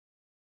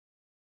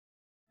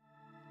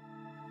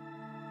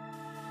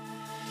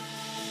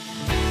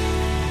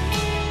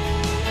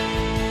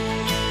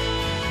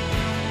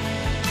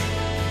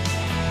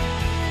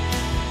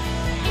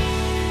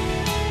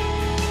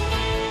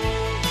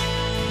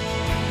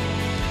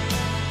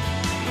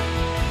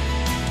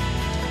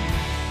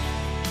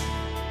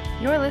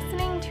You're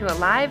listening to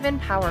Alive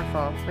and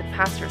Powerful with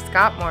Pastor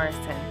Scott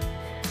Morrison.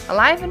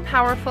 Alive and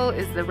Powerful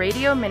is the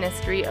radio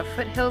ministry of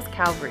Foothills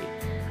Calvary,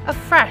 a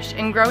fresh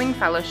and growing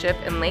fellowship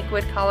in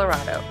Lakewood,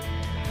 Colorado.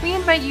 We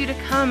invite you to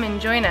come and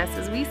join us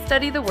as we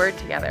study the Word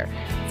together,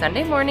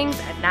 Sunday mornings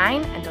at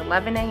 9 and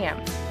 11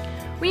 a.m.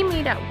 We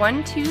meet at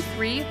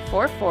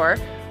 12344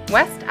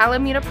 West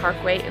Alameda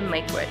Parkway in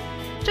Lakewood,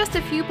 just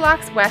a few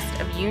blocks west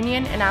of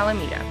Union and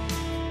Alameda.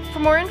 For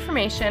more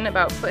information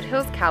about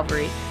Foothills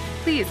Calvary,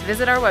 please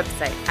visit our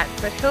website at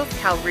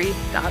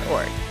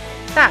foothillscalvary.org.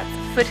 That's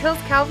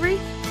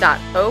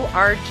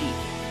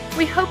foothillscalvary.org.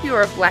 We hope you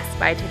are blessed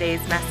by today's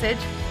message.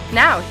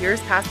 Now,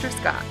 here's Pastor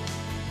Scott.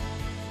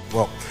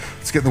 Well,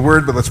 let's get in the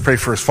Word, but let's pray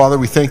first. Father,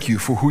 we thank you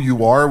for who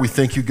you are. We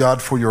thank you,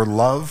 God, for your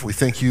love. We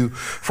thank you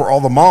for all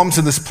the moms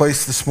in this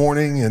place this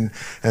morning, and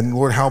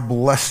Lord, how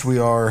blessed we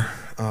are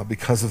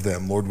because of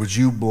them. Lord, would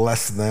you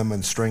bless them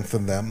and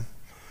strengthen them?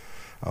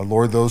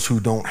 Lord, those who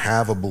don't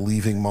have a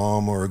believing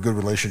mom or a good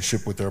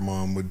relationship with their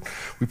mom,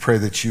 we pray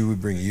that you would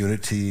bring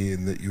unity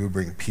and that you would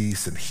bring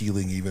peace and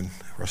healing, even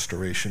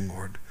restoration,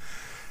 Lord.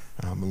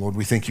 And Lord,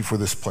 we thank you for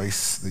this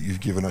place that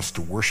you've given us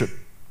to worship,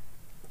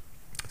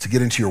 to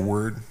get into your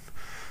word,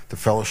 to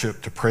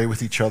fellowship, to pray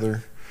with each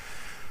other.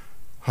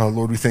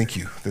 Lord, we thank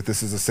you that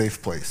this is a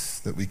safe place,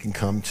 that we can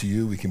come to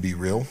you, we can be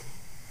real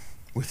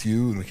with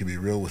you, and we can be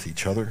real with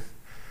each other.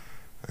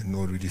 And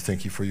Lord, we do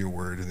thank you for your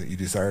word and that you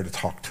desire to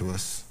talk to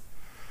us.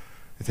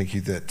 I thank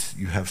you that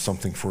you have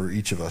something for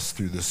each of us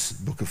through this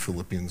book of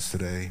Philippians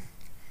today.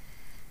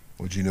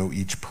 Lord, you know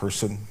each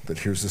person that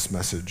hears this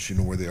message. You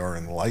know where they are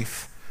in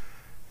life.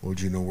 Lord,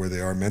 you know where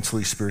they are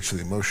mentally,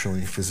 spiritually,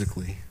 emotionally,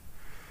 physically.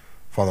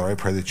 Father, I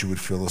pray that you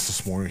would fill us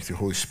this morning with your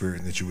Holy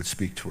Spirit and that you would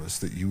speak to us,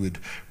 that you would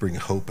bring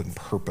hope and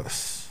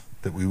purpose,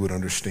 that we would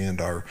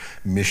understand our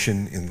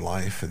mission in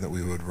life and that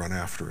we would run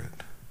after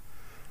it.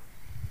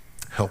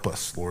 Help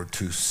us, Lord,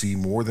 to see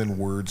more than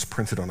words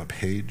printed on a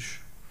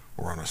page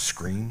or on a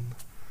screen.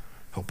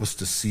 Help us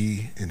to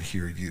see and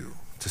hear you,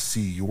 to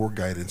see your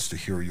guidance, to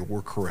hear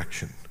your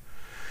correction.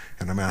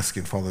 And I'm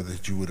asking, Father,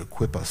 that you would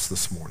equip us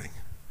this morning.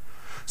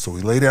 So we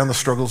lay down the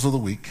struggles of the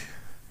week,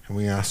 and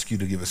we ask you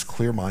to give us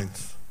clear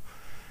minds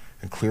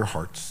and clear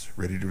hearts,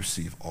 ready to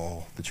receive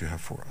all that you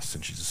have for us.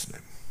 In Jesus'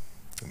 name,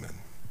 amen.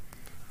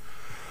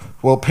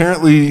 Well,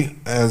 apparently,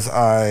 as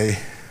I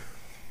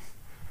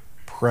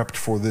prepped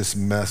for this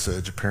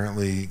message,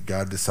 apparently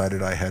God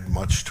decided I had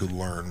much to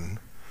learn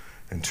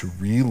and to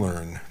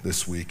relearn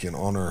this week in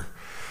honor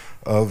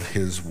of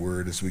his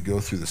word as we go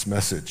through this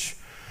message.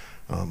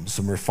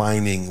 Some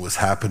refining was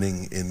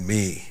happening in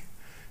me.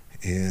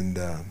 And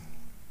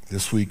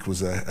this week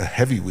was a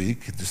heavy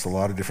week, just a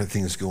lot of different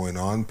things going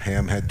on.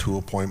 Pam had 2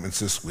 appointments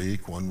this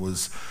week. One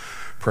was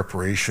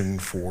preparation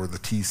for the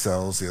T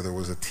cells. The other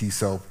was a T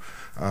cell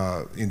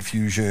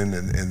infusion,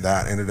 and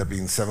that ended up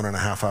being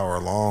 7.5 hour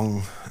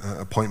long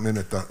appointment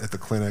at the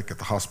clinic, at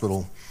the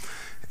hospital.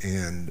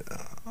 And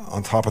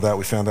on top of that,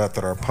 we found out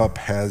that our pup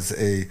has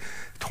a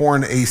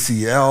torn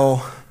ACL,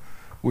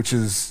 which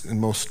is,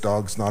 in most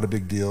dogs, not a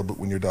big deal, but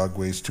when your dog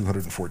weighs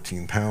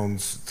 214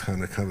 pounds, it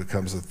kind of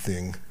becomes a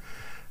thing.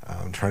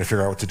 I'm trying to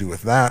figure out what to do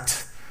with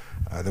that.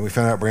 Then we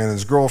found out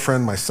Brandon's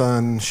girlfriend, my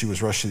son, she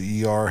was rushed to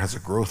the ER, has a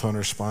growth on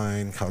her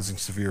spine, causing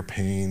severe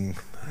pain,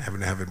 having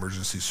to have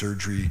emergency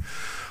surgery.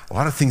 A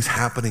lot of things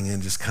happening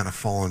and just kind of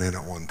falling in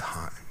at one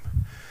time.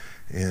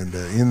 And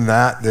in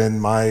that, then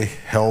my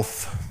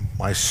health,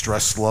 my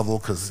stress level,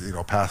 because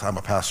I'm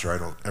a pastor, I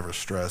don't ever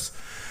stress.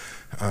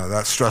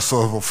 That stress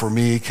level for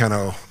me,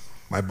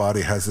 my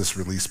body has this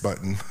release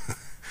button,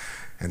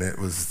 and the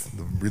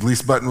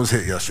release button was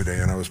hit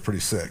yesterday, and I was pretty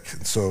sick.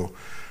 And so,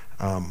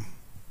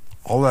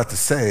 all that to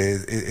say,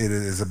 it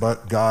is a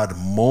God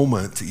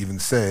moment to even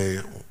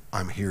say,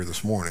 I'm here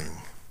this morning.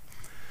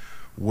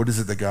 What is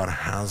it that God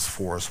has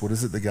for us? What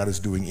is it that God is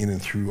doing in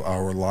and through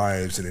our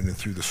lives and in and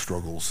through the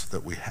struggles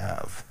that we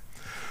have?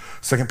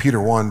 2 Peter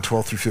 1,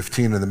 12 through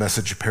 15 in the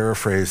Message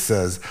paraphrase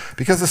says,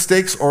 because the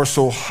stakes are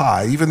so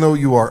high, even though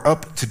you are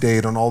up to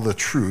date on all the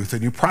truth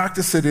and you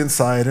practice it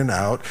inside and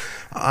out,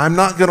 I'm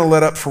not going to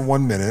let up for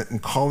 1 minute in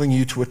calling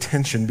you to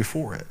attention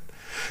before it.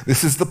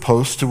 This is the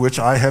post to which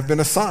I have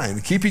been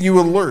assigned, keeping you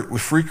alert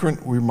with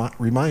frequent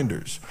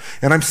reminders.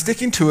 And I'm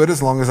sticking to it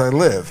as long as I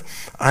live.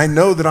 I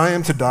know that I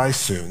am to die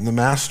soon. The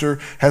Master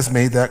has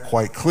made that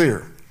quite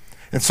clear.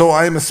 And so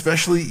I am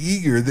especially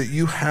eager that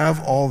you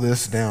have all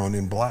this down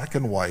in black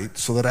and white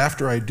so that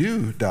after I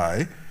do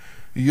die,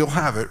 you'll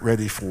have it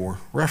ready for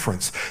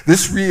reference.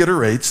 This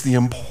reiterates the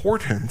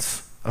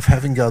importance of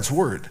having God's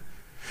word.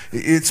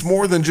 It's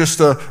more than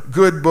just a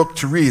good book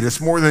to read. It's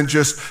more than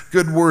just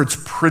good words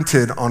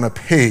printed on a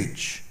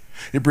page.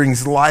 It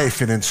brings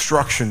life and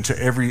instruction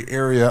to every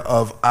area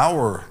of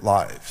our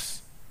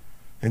lives.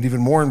 And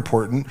even more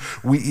important,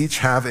 we each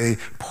have a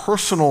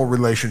personal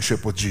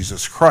relationship with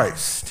Jesus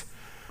Christ.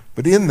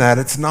 But in that,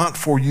 it's not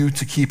for you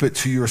to keep it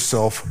to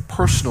yourself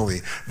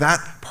personally. That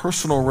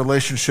personal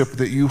relationship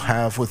that you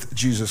have with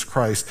Jesus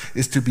Christ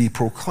is to be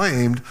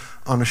proclaimed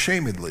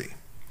unashamedly.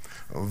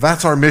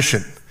 That's our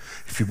mission.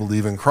 If you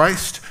believe in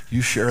Christ,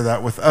 you share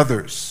that with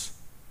others.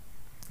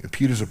 And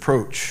Peter's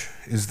approach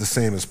is the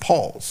same as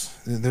Paul's.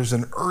 There's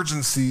an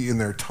urgency in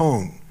their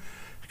tone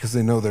because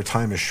they know their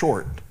time is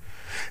short.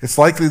 It's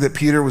likely that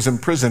Peter was in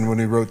prison when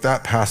he wrote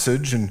that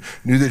passage and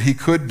knew that he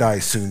could die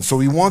soon. So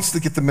he wants to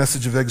get the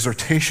message of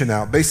exhortation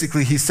out.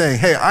 Basically, he's saying,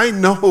 hey, I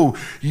know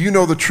you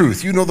know the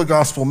truth. You know the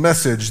gospel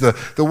message,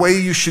 the way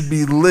you should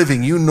be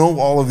living. You know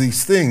all of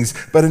these things.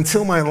 But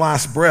until my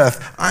last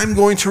breath, I'm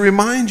going to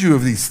remind you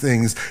of these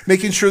things,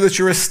 making sure that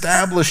you're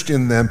established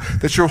in them,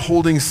 that you're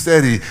holding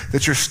steady,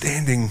 that you're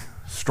standing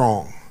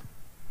strong.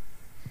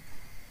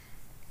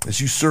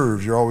 As you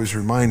serve, you're always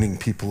reminding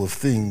people of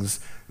things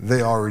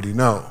they already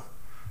know.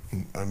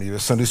 I mean, a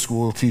Sunday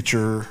school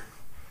teacher,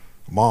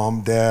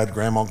 mom, dad,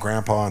 grandma,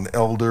 grandpa, an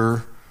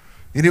elder,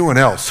 anyone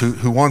else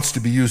who wants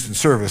to be used in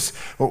service.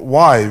 But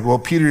why? Well,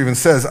 Peter even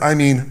says, I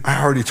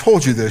already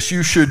told you this.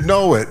 You should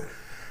know it.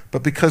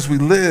 But because we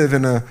live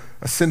in a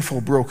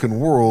sinful, broken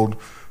world,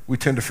 we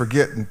tend to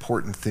forget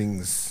important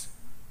things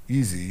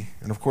easy.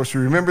 And of course, we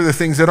remember the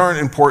things that aren't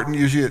important,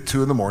 usually at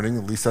 2 a.m,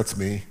 at least that's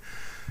me.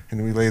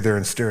 And we lay there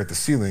and stare at the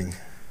ceiling.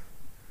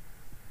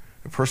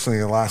 Personally,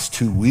 the last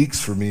 2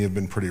 weeks for me have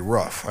been pretty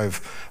rough.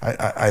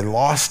 I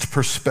lost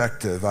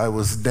perspective. I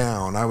was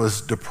down. I was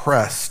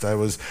depressed. I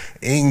was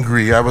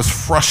angry. I was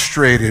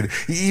frustrated,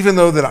 even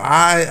though that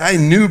I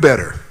knew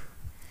better.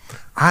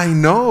 I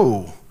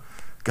know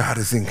God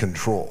is in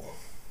control.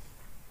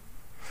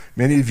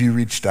 Many of you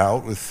reached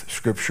out with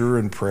scripture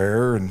and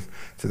prayer, and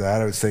to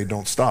that I would say,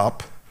 don't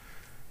stop.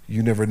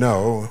 You never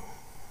know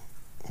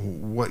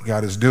what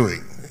God is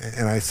doing.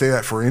 And I say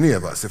that for any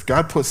of us. If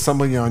God puts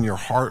somebody on your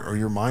heart or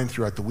your mind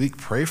throughout the week,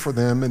 pray for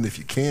them, and if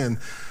you can,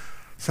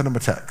 send them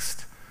a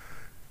text.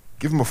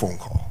 Give them a phone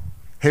call.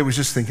 Hey, I was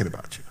just thinking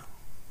about you.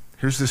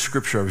 Here's this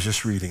scripture I was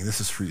just reading.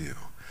 This is for you.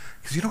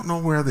 Because you don't know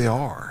where they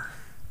are.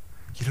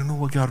 You don't know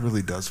what God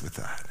really does with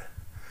that.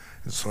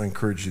 And so I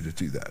encourage you to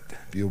do that.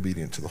 Be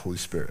obedient to the Holy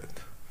Spirit.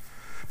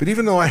 But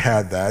even though I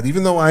had that,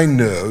 even though I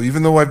know,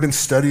 even though I've been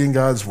studying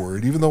God's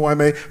word, even though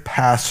I'm a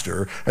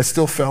pastor, I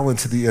still fell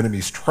into the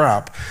enemy's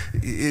trap.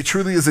 It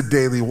truly is a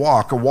daily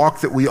walk, a walk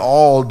that we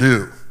all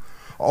do.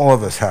 All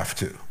of us have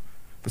to.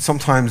 But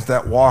sometimes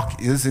that walk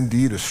is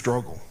indeed a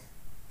struggle.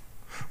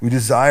 We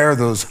desire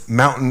those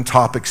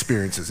mountaintop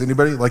experiences.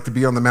 Anybody like to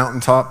be on the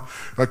mountaintop?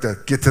 Like to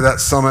get to that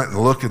summit and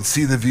look and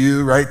see the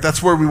view, right?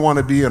 That's where we want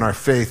to be in our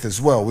faith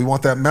as well. We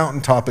want that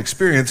mountaintop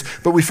experience,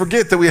 but we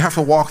forget that we have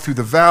to walk through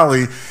the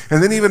valley.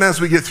 And then even as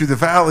we get through the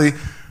valley,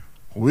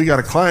 we got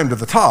to climb to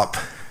the top.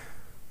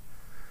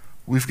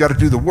 We've got to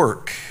do the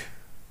work.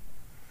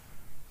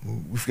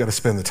 We've got to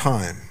spend the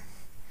time.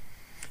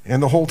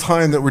 And the whole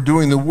time that we're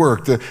doing the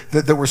work,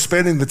 that we're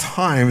spending the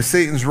time,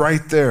 Satan's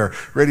right there,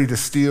 ready to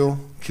steal,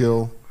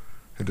 kill,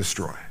 and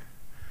destroy.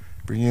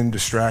 Bring in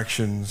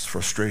distractions,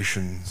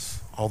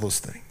 frustrations, all those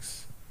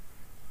things.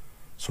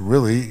 So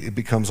really, it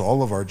becomes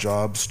all of our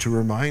jobs to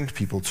remind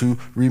people, to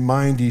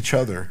remind each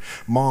other.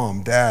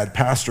 Mom, dad,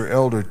 pastor,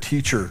 elder,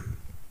 teacher,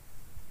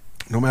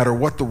 no matter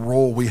what the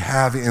role we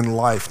have in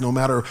life, no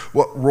matter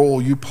what role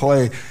you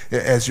play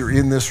as you're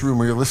in this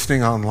room or you're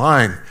listening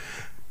online,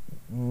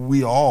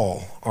 we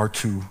all are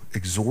to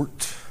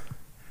exhort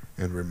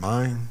and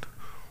remind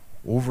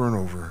over and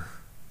over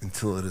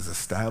until it is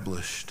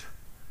established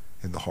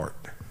in the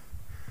heart.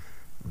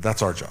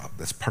 That's our job.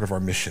 That's part of our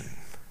mission.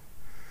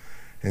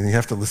 And you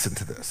have to listen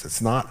to this.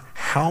 It's not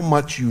how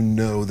much you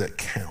know that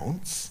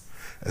counts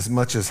as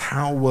much as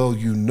how well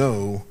you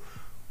know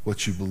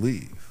what you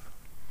believe.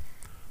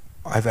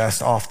 I've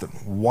asked often,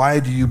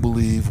 why do you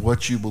believe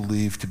what you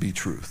believe to be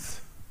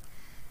truth?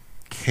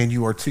 Can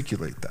you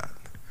articulate that?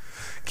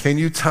 Can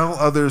you tell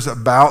others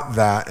about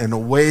that in a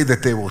way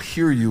that they will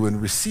hear you and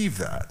receive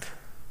that?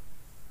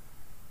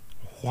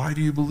 Why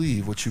do you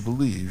believe what you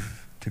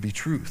believe to be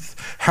truth?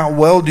 How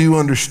well do you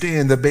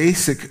understand the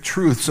basic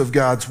truths of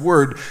God's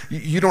word?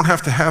 You don't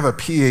have to have a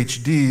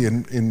PhD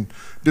in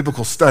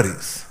biblical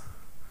studies.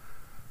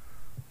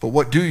 But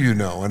what do you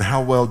know, and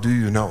how well do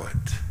you know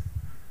it?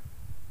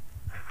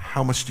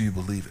 How much do you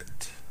believe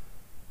it?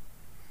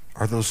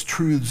 Are those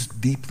truths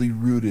deeply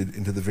rooted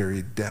into the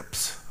very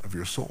depths of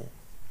your soul?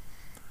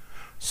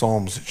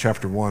 Psalms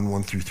chapter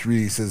 1 through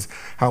 3 says,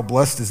 how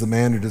blessed is the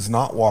man who does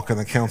not walk in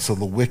the counsel of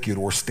the wicked,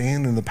 or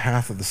stand in the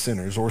path of the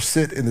sinners, or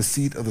sit in the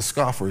seat of the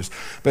scoffers,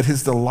 but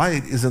his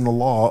delight is in the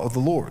law of the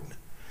Lord.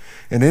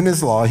 And in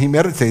his law he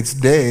meditates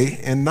day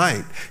and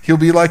night. He'll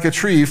be like a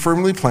tree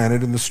firmly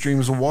planted in the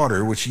streams of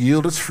water, which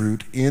yield its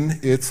fruit in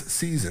its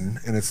season,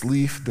 and its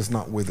leaf does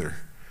not wither.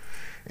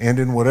 And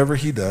in whatever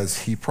he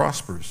does, he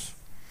prospers.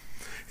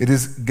 It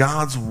is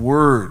God's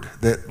word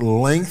that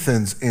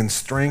lengthens and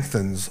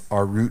strengthens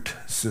our root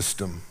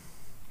system.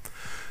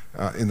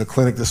 In the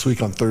clinic this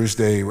week on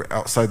Thursday,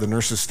 outside the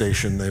nurse's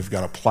station, they've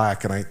got a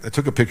plaque, and I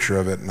took a picture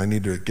of it, and I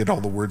need to get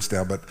all the words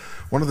down, but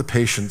one of the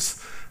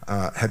patients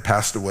had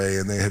passed away,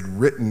 and they had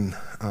written,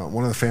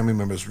 one of the family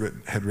members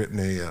had written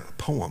a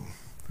poem,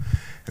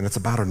 and it's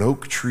about an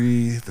oak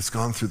tree that's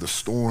gone through the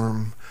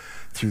storm,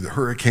 through the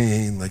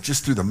hurricane, like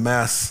just through the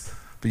mess,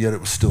 but yet it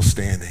was still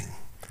standing.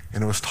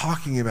 And it was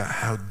talking about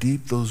how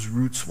deep those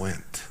roots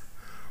went,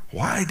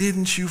 Why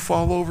didn't you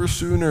fall over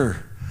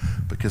sooner?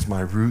 Because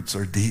my roots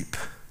are deep.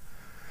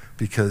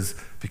 Because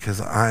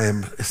I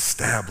am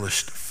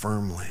established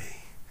firmly.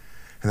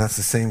 And that's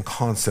the same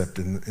concept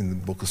in the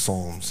book of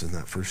Psalms in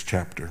that first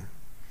chapter.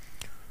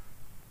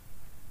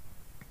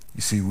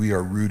 You see, we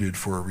are rooted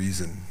for a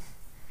reason.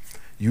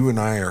 You and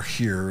I are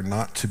here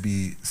not to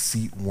be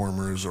seat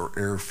warmers or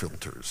air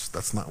filters.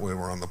 That's not why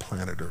we're on the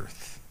planet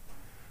Earth.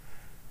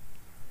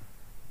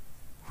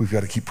 We've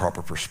got to keep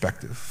proper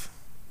perspective,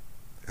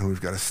 and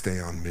we've got to stay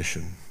on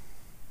mission,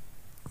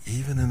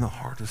 even in the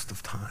hardest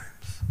of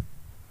times,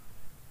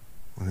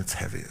 when it's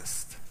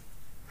heaviest.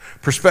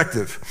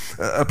 Perspective,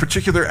 a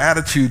particular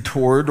attitude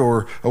toward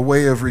or a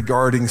way of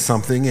regarding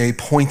something, a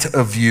point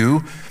of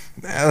view.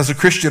 As a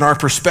Christian, our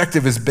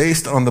perspective is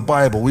based on the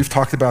Bible. We've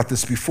talked about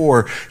this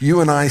before.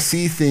 You and I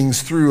see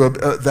things through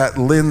that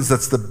lens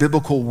that's the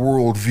biblical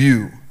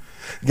worldview.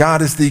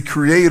 God is the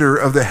creator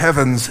of the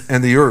heavens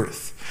and the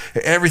earth.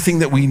 Everything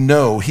that we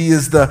know, he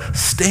is the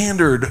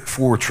standard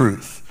for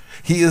truth.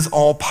 He is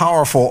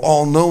all-powerful,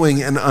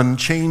 all-knowing, and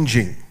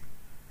unchanging.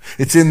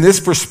 It's in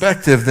this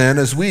perspective then,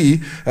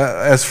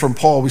 as from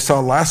Paul we saw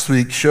last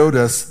week, showed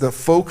us the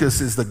focus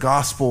is the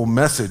gospel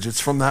message.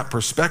 It's from that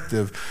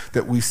perspective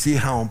that we see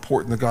how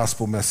important the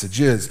gospel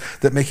message is,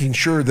 that making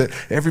sure that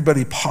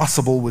everybody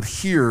possible would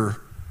hear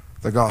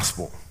the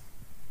gospel.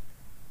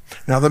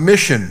 Now the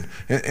mission,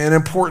 an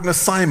important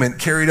assignment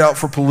carried out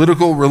for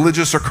political,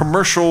 religious, or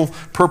commercial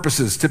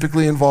purposes,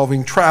 typically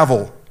involving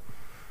travel.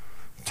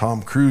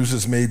 Tom Cruise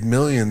has made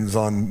millions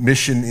on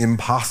Mission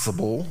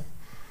Impossible.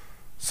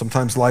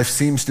 Sometimes life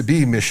seems to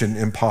be mission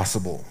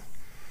impossible.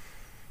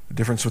 The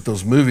difference with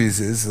those movies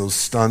is those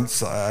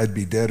stunts, I'd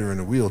be dead or in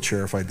a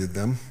wheelchair if I did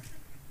them.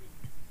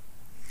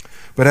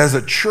 But as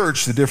a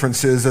church, the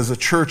difference is, as a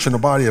church and a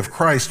body of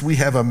Christ, we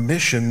have a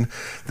mission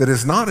that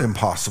is not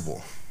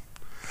impossible.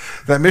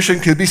 That mission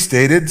could be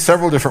stated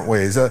several different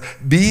ways.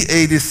 Be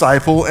a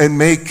disciple and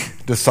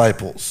make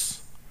disciples.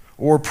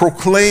 Or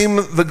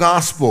proclaim the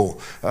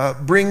gospel,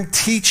 bring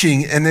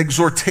teaching and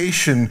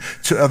exhortation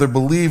to other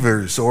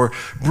believers, or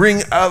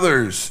bring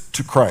others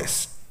to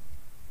Christ.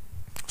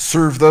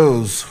 Serve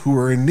those who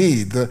are in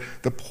need,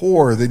 the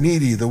poor, the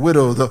needy, the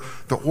widow,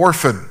 the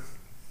orphan.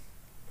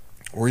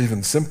 Or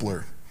even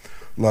simpler,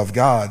 love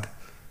God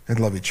and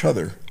love each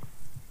other.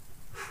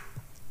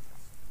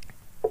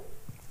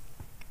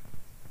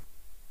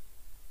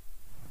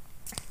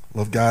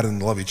 Love God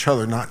and love each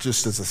other, not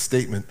just as a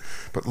statement,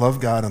 but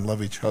love God and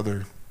love each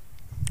other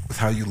with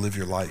how you live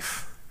your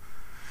life,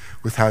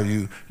 with how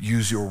you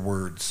use your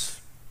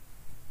words.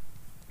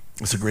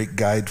 It's a great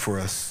guide for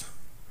us.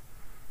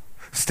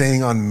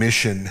 Staying on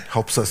mission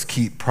helps us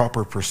keep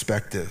proper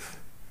perspective,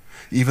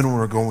 even when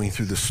we're going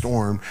through the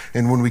storm.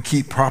 And when we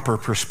keep proper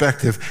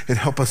perspective, it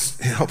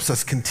helps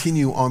us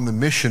continue on the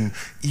mission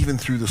even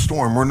through the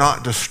storm. We're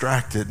not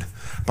distracted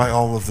by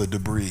all of the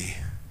debris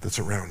that's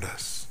around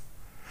us.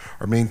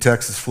 Our main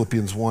text is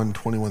Philippians 1,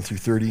 21 through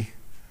 30.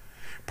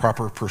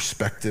 Proper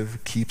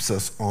perspective keeps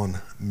us on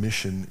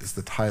mission is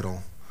the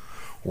title.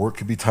 Or it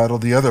could be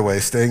titled the other way,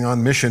 staying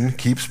on mission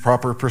keeps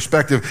proper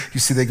perspective.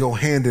 You see, they go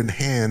hand in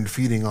hand,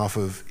 feeding off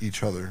of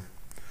each other.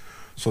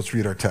 So let's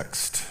read our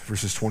text,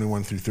 verses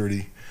 21 through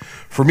 30.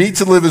 For me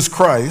to live is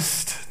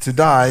Christ, to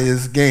die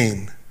is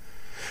gain.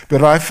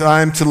 But if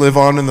I am to live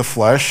on in the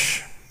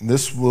flesh,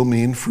 this will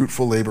mean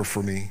fruitful labor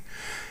for me.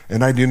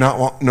 And I do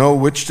not know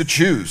which to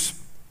choose.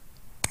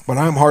 But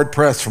I am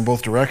hard-pressed from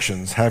both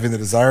directions, having the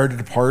desire to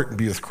depart and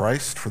be with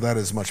Christ, for that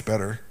is much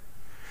better.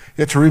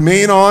 Yet to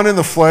remain on in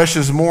the flesh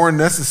is more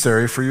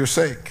necessary for your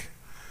sake.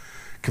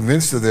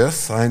 Convinced of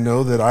this, I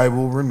know that I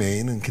will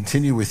remain and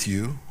continue with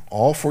you,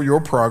 all for your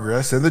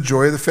progress and the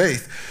joy of the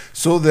faith,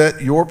 so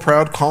that your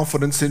proud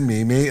confidence in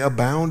me may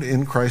abound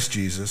in Christ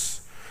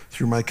Jesus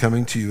through my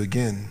coming to you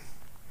again.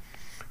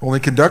 Only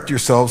conduct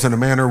yourselves in a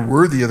manner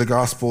worthy of the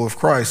gospel of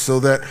Christ, so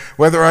that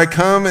whether I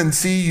come and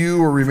see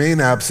you or remain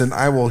absent,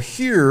 I will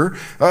hear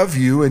of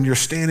you and you're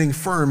standing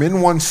firm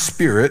in one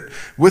spirit,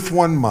 with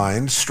one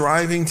mind,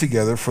 striving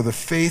together for the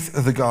faith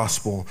of the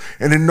gospel,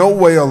 and in no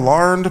way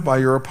alarmed by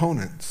your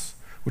opponents,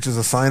 which is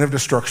a sign of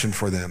destruction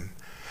for them,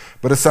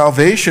 but a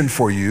salvation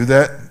for you,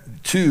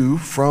 that too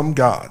from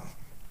God.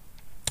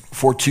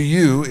 For to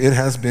you it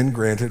has been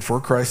granted for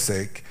Christ's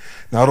sake,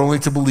 not only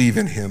to believe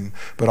in him,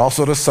 but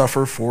also to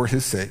suffer for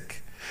his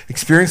sake,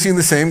 experiencing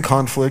the same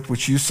conflict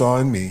which you saw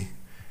in me,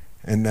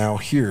 and now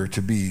here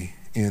to be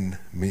in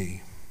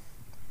me.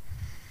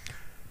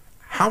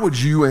 How would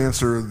you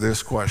answer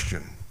this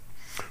question?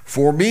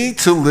 For me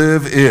to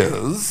live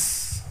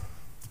is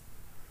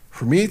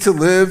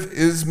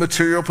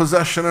material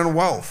possession and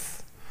wealth.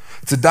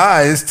 To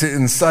die is to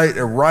incite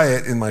a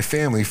riot in my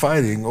family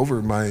fighting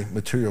over my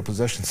material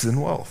possessions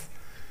and wealth.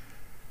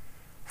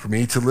 For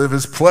me to live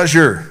is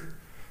pleasure.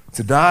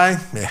 To die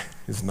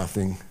is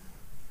nothing.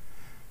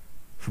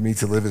 For me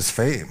to live is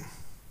fame.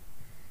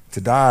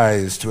 To die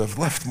is to have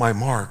left my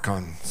mark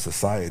on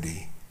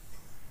society.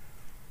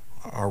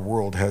 Our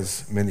world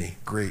has many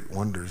great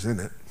wonders in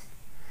it.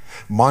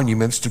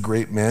 Monuments to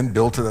great men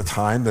built at a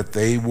time that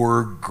they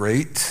were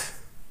great.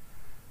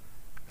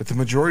 But the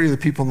majority of the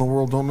people in the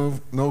world don't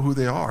know who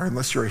they are,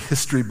 unless you're a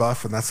history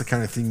buff and that's the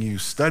kind of thing you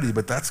study,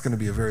 but that's going to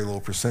be a very low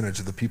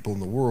percentage of the people in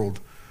the world.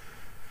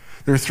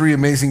 There are 3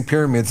 amazing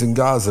pyramids in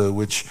Gaza,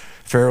 which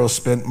Pharaoh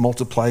spent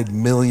multiplied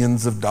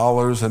millions of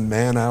dollars and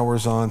man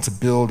hours on to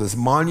build as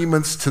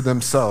monuments to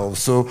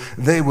themselves, so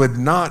they would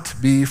not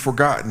be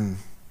forgotten.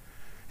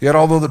 Yet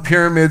although the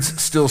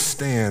pyramids still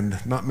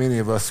stand, not many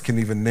of us can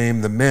even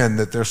name the men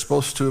that they're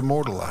supposed to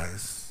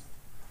immortalize.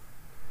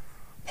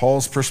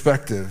 Paul's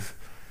perspective,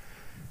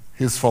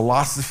 his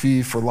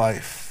philosophy for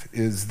life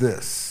is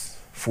this: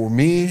 for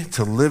me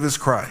to live is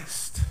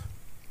Christ.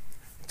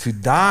 To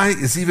die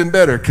is even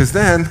better, because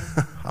then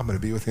I'm going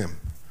to be with him.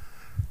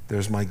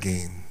 There's my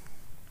gain.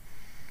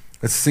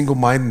 It's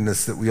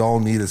single-mindedness that we all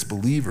need as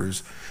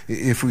believers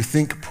if we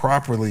think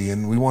properly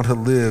and we want to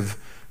live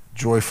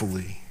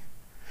joyfully.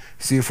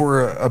 See, if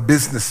we're a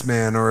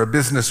businessman or a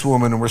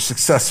businesswoman and we're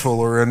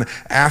successful, or an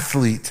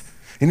athlete,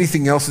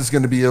 anything else is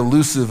going to be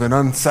elusive and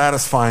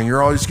unsatisfying.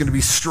 You're always going to be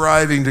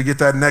striving to get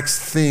that next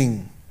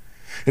thing.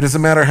 It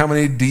doesn't matter how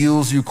many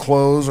deals you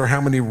close or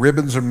how many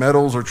ribbons or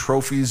medals or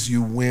trophies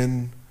you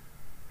win.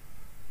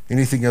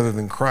 Anything other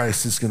than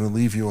Christ is going to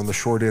leave you on the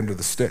short end of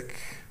the stick.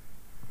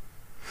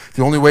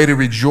 The only way to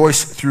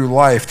rejoice through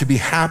life, to be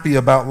happy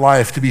about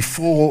life, to be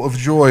full of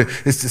joy,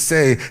 is to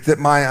say that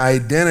my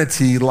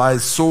identity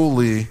lies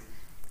solely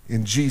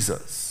in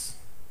Jesus.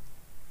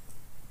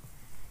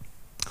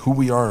 Who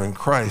we are in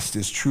Christ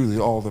is truly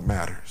all that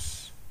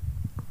matters.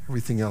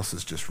 Everything else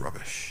is just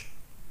rubbish.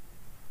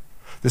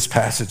 This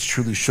passage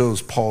truly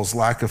shows Paul's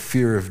lack of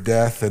fear of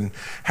death and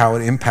how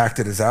it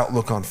impacted his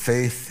outlook on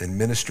faith and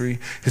ministry.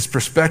 His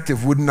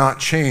perspective would not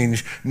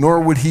change, nor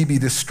would he be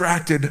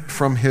distracted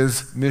from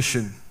his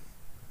mission.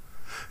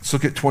 Let's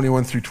look at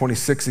 21 through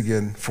 26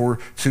 again. For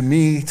to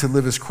me to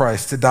live is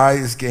Christ, to die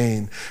is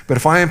gain. But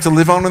if I am to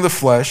live on in the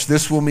flesh,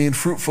 this will mean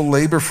fruitful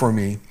labor for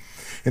me.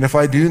 And if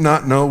I do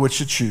not know which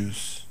to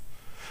choose,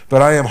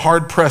 but I am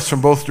hard pressed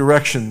from both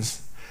directions,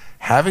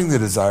 having the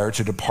desire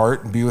to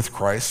depart and be with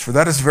Christ, for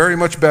that is very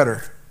much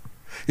better.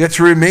 Yet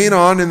to remain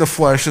on in the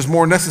flesh is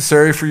more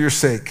necessary for your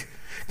sake.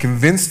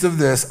 Convinced of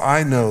this,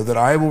 I know that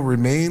I will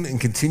remain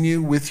and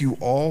continue with you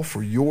all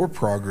for your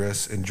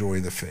progress and joy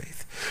in the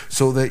faith,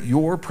 so that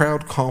your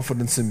proud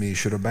confidence in me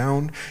should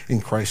abound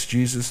in Christ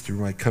Jesus through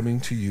my coming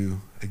to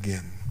you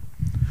again.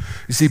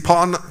 You see,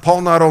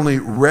 Paul not only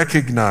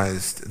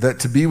recognized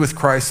that to be with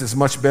Christ is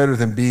much better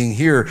than being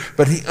here,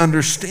 but he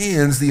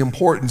understands the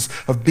importance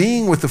of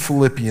being with the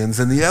Philippians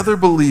and the other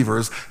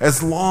believers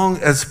as long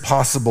as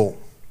possible.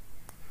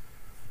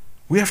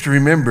 We have to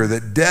remember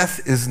that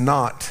death is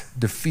not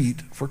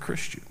defeat for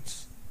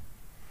Christians.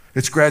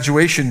 It's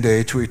graduation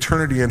day to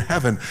eternity in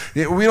heaven.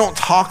 We don't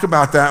talk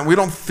about that and we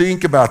don't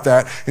think about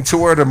that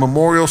until we're at a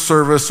memorial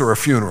service or a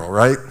funeral,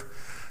 right?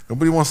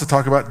 Nobody wants to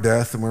talk about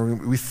death,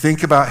 and we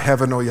think about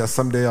heaven. Oh yeah,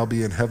 someday I'll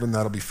be in heaven,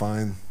 that'll be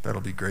fine,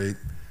 that'll be great.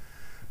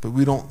 But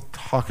we don't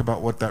talk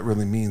about what that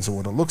really means and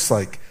what it looks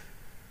like.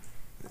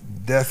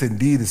 Death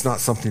indeed is not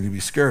something to be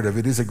scared of.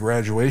 It is a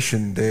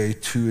graduation day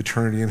to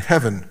eternity in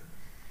heaven.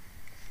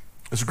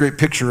 There's a great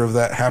picture of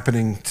that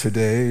happening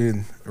today,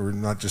 or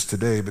not just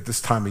today, but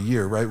this time of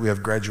year, right? We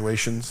have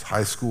graduations,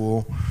 high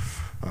school,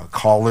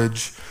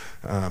 college.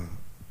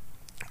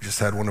 Just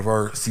had one of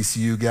our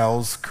CCU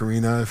gals,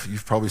 Karina. If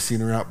you've probably seen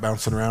her out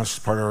bouncing around. She's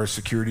part of our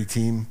security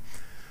team.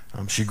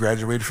 She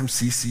graduated from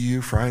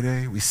CCU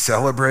Friday. We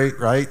celebrate,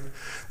 right?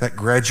 That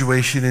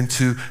graduation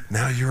into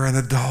now you're an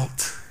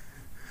adult.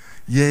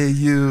 Yay,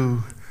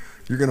 you.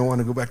 You're going to want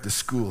to go back to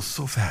school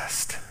so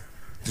fast.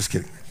 Just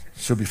kidding.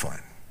 She'll be fine.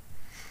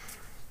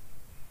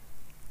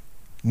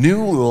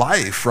 New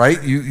life,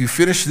 right? You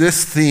finish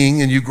this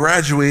thing and you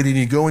graduate and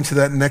you go into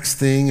that next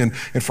thing. And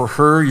for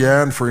her,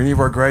 yeah, and for any of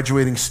our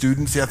graduating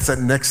students, yeah, it's that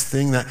next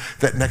thing,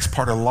 that next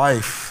part of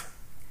life.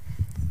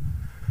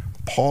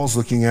 Paul's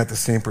looking at the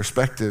same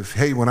perspective.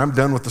 Hey, when I'm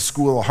done with the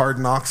school of hard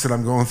knocks that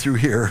I'm going through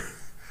here,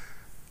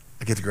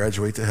 I get to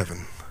graduate to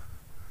heaven.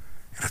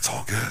 And it's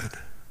all good.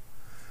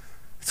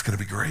 It's going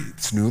to be great.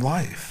 It's new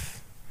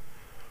life.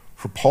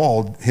 For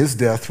Paul, his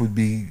death would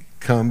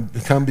come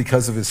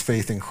because of his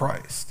faith in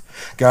Christ.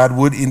 God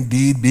would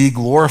indeed be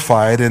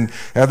glorified, and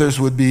others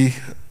would be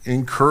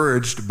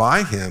encouraged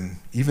by him,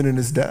 even in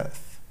his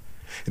death.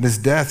 In his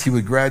death, he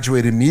would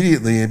graduate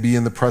immediately and be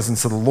in the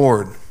presence of the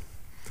Lord.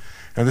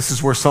 And this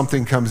is where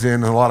something comes in,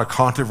 and a lot of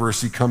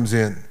controversy comes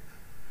in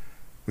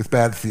with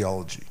bad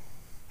theology.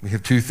 We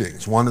have two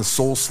things. One is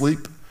soul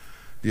sleep.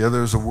 The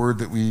other is a word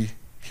that we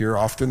hear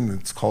often.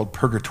 It's called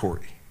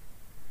purgatory.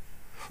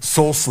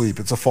 Soul sleep,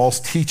 it's a false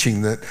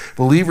teaching that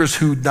believers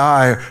who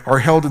die are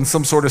held in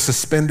some sort of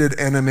suspended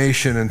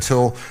animation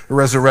until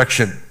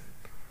resurrection.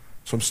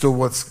 So I'm still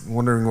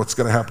wondering what's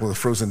going to happen with the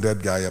frozen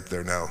dead guy up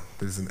there now.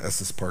 He's in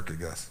Estes Park, I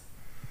guess.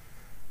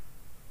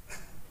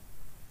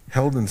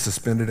 Held in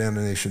suspended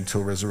animation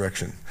until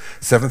resurrection.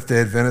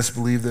 Seventh-day Adventists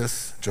believe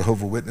this,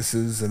 Jehovah's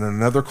Witnesses, and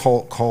another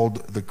cult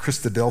called the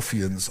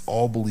Christadelphians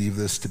all believe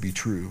this to be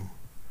true.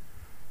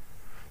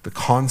 The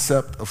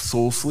concept of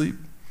soul sleep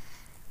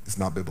is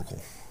not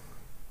biblical.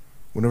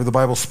 Whenever the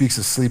Bible speaks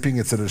of sleeping,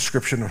 it's a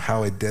description of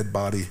how a dead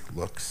body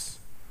looks.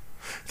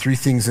 3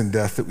 things in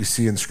death that we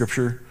see in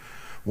Scripture.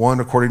 1,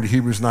 according to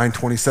Hebrews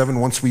 9:27,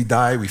 once we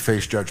die, we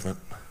face judgment.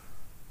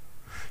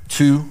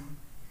 2,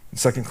 in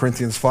 2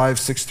 Corinthians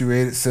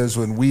 5:6-8, it says,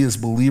 when we as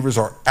believers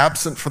are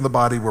absent from the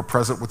body, we're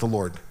present with the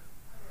Lord.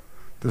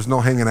 There's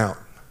no hanging out.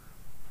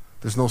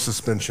 There's no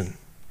suspension.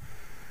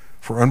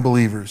 For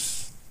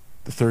unbelievers,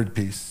 the third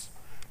piece,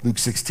 Luke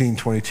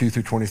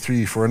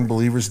 16:22-23, for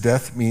unbelievers,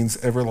 death means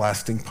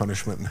everlasting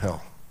punishment in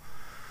hell.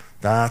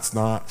 That's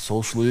not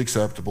socially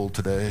acceptable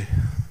today,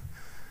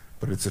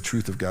 but it's the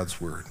truth of God's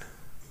word.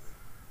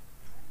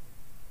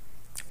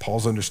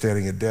 Paul's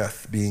understanding of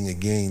death being a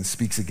gain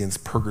speaks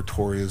against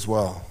purgatory as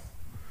well.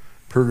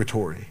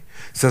 Purgatory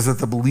says that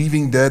the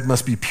believing dead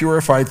must be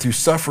purified through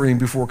suffering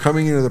before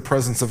coming into the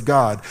presence of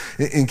God.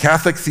 In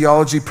Catholic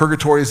theology,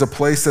 purgatory is a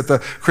place that the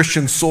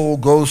Christian soul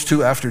goes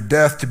to after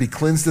death to be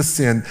cleansed of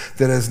sin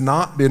that has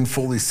not been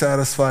fully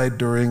satisfied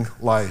during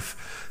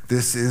life.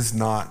 This is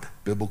not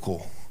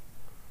biblical.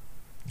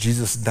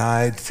 Jesus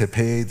died to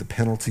pay the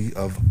penalty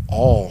of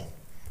all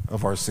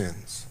of our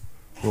sins.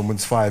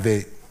 Romans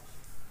 5:8.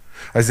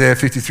 Isaiah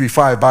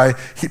 53:5,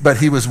 but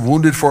he was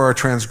wounded for our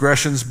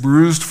transgressions,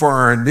 bruised for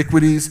our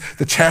iniquities.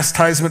 The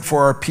chastisement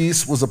for our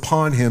peace was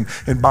upon him,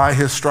 and by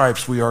his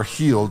stripes we are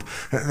healed.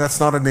 That's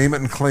not a name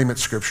it and claim it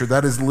scripture.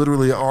 That is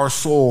literally our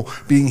soul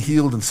being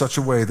healed in such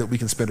a way that we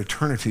can spend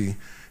eternity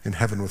in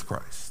heaven with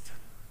Christ.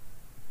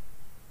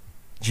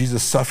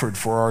 Jesus suffered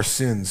for our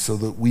sins so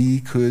that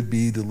we could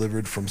be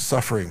delivered from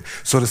suffering.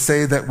 So to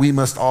say that we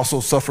must also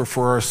suffer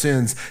for our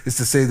sins is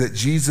to say that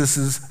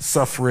Jesus'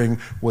 suffering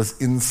was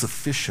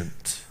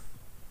insufficient.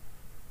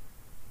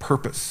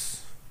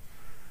 Purpose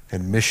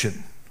and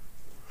mission.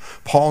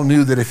 Paul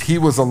knew that if he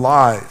was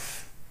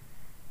alive,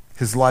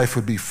 his life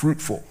would be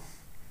fruitful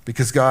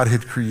because God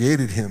had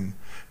created him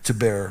to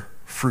bear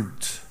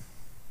fruit.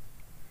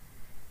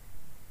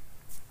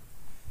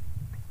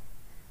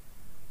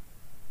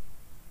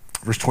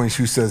 Verse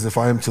 22 says, if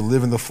I am to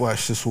live in the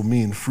flesh, this will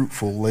mean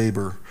fruitful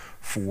labor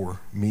for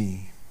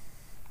me.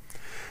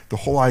 The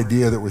whole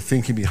idea that we're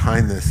thinking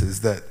behind this is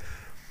that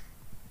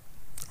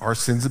our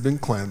sins have been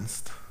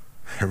cleansed.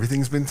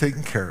 Everything's been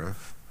taken care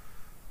of.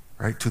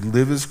 Right? To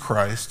live is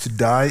Christ. To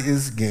die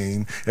is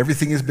gain.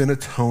 Everything has been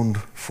atoned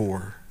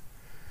for.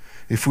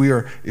 If we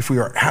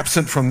are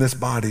absent from this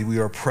body, we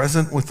are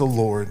present with the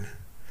Lord,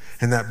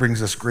 and that brings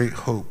us great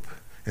hope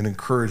and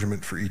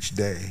encouragement for each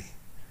day.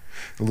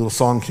 A little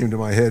song came to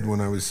my head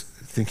when I was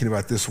thinking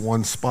about this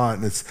one spot,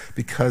 and it's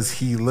because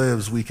he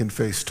lives, we can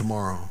face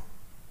tomorrow.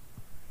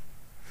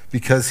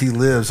 Because he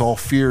lives, all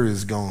fear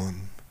is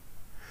gone.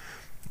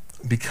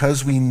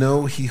 Because we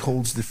know he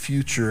holds the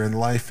future and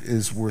life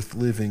is worth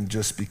living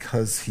just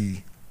because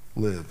he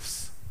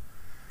lives.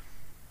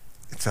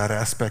 It's that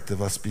aspect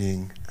of us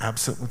being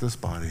absent with this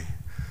body,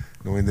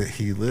 knowing that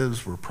he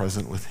lives, we're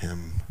present with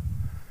him.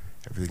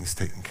 Everything's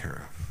taken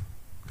care of.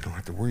 We don't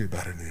have to worry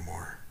about it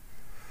anymore.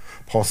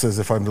 Paul says,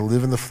 if I'm to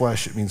live in the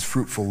flesh, it means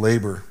fruitful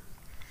labor.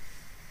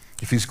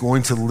 If he's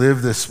going to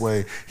live this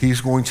way,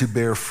 he's going to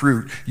bear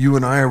fruit. You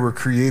and I were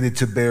created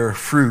to bear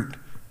fruit,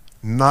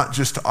 not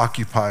just to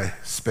occupy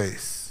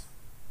space,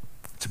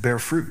 to bear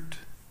fruit.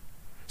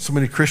 So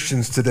many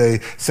Christians today,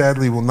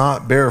 sadly, will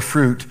not bear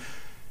fruit.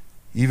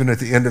 Even at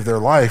the end of their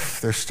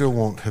life, there still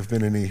won't have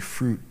been any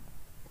fruit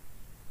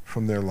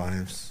from their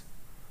lives.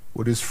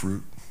 What is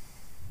fruit?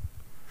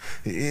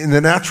 In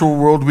the natural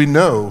world, we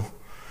know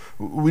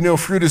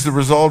fruit is the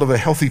result of a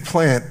healthy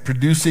plant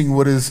producing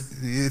what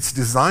it's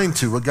designed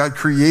to, what God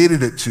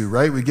created it to,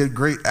 right? We get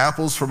great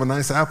apples from a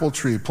nice apple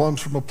tree, plums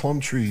from a plum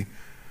tree.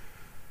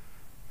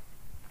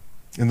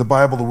 In the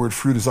Bible, the word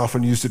fruit is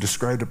often used to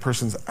describe a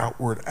person's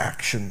outward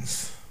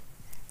actions,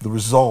 the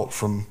result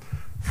from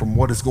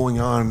what is going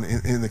on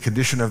in the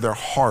condition of their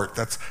heart.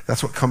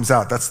 That's what comes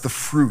out. That's the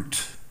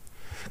fruit.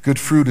 Good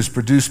fruit is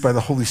produced by the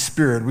Holy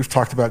Spirit. We've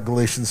talked about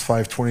Galatians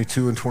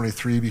 5:22 and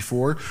 23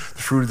 before.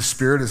 The fruit of the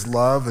Spirit is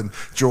love and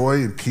joy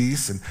and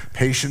peace and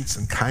patience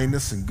and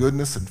kindness and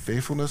goodness and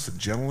faithfulness and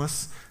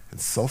gentleness and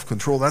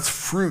self-control. That's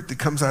fruit that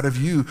comes out of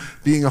you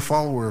being a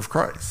follower of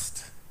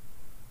Christ.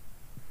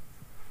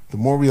 The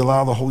more we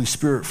allow the Holy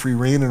Spirit free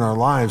reign in our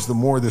lives, the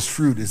more this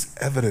fruit is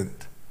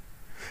evident.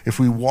 If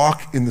we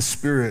walk in the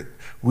Spirit,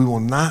 we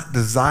will not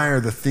desire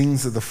the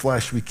things of the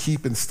flesh. We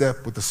keep in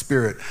step with the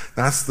Spirit.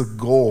 That's the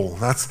goal.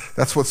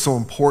 That's what's so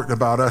important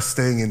about us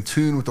staying in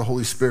tune with the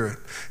Holy Spirit.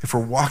 If we're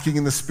walking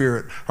in the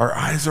Spirit, our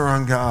eyes are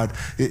on God.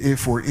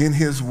 If we're in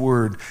His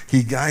Word,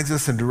 He guides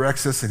us and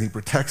directs us and He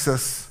protects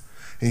us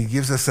and He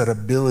gives us that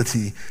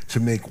ability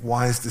to make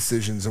wise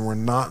decisions, and we're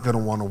not going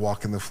to want to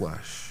walk in the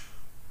flesh.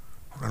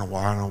 We're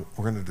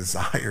going to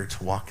desire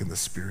to walk in the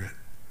Spirit.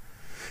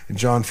 In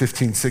John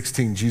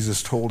 15:16,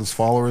 Jesus told his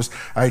followers,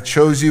 I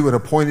chose you and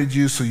appointed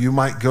you so you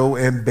might go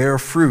and bear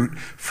fruit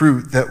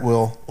that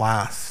will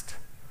last.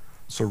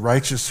 So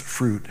righteous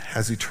fruit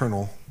has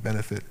eternal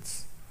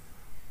benefits.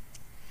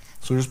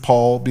 So here's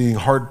Paul being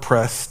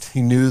hard-pressed.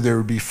 He knew there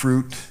would be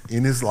fruit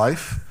in his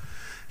life.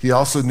 He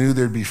also knew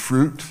there'd be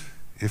fruit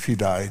if he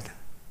died.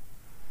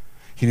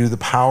 He knew the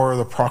power of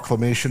the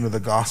proclamation of the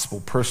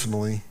gospel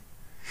personally.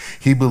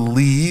 He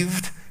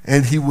believed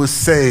and he was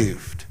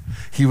saved.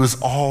 He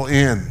was all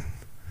in.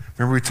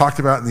 Remember, we talked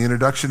about in the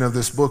introduction of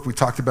this book, we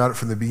talked about it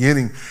from the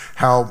beginning,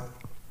 how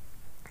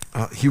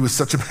he was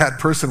such a bad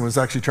person, was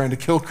actually trying to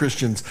kill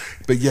Christians,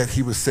 but yet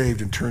he was saved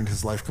and turned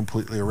his life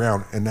completely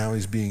around, and now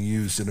he's being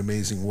used in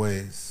amazing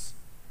ways.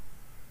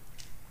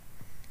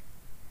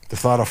 The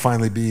thought of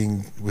finally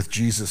being with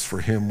Jesus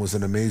for him was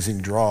an amazing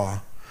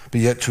draw, but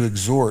yet to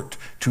exhort,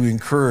 to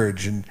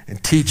encourage, and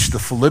teach the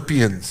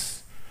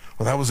Philippians,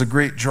 well, that was a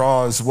great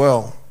draw as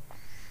well.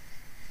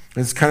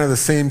 It's kind of the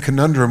same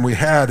conundrum we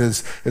had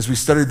as we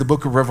studied the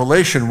book of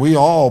Revelation. We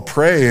all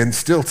pray and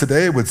still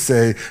today would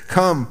say,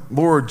 "Come,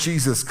 Lord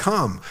Jesus,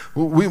 come."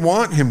 We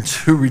want him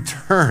to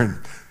return.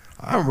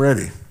 I'm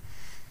ready.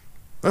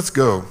 Let's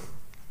go.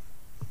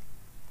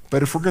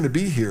 But if we're going to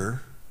be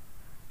here,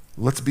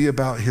 let's be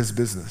about his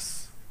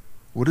business.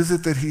 What is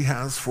it that he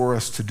has for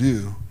us to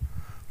do?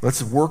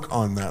 Let's work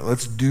on that.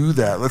 Let's do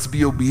that. Let's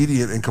be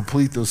obedient and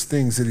complete those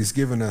things that he's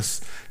given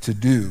us to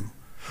do.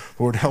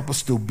 Lord, help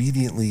us to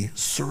obediently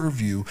serve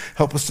you.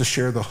 Help us to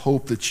share the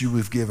hope that you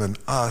have given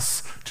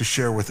us to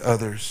share with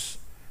others.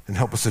 And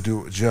help us to do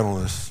it with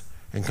gentleness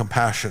and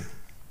compassion.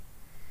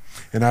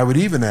 And I would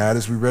even add,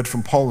 as we read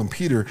from Paul and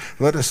Peter,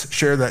 let us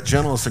share that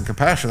gentleness and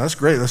compassion. That's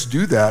great. Let's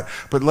do that.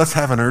 But let's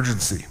have an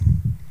urgency.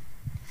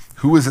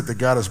 Who is it that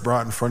God has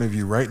brought in front of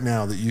you right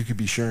now that you could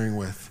be sharing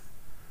with?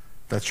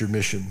 That's your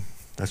mission.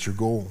 That's your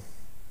goal.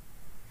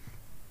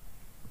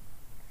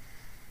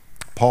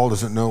 Paul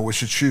doesn't know which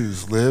to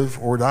choose, live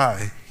or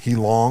die. He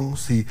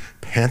longs, he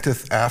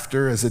panteth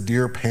after, as a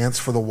deer pants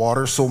for the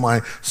water, so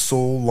my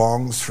soul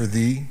longs for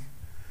thee.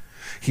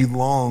 He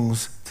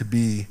longs to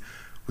be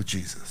with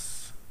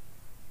Jesus.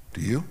 Do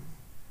you?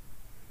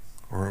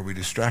 Or are we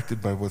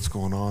distracted by what's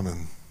going on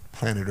on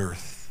planet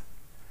Earth?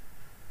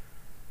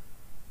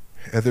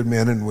 Other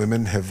men and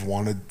women have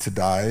wanted to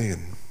die,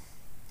 and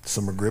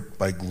some are gripped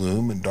by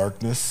gloom and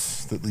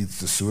darkness that leads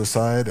to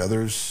suicide.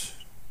 Others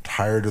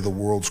tired of the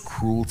world's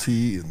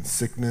cruelty and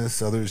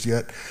sickness. Others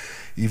yet,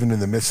 even in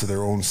the midst of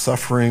their own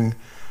suffering,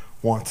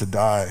 want to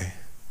die.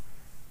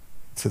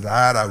 To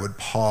that, I would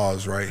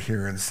pause right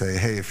here and say,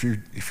 hey, if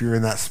you're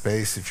in that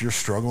space, if you're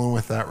struggling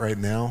with that right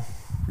now,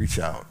 reach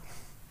out.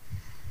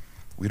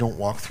 We don't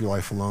walk through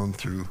life alone,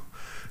 through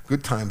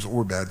good times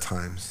or bad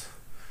times,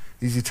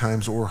 easy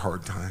times or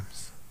hard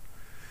times.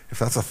 If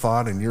that's a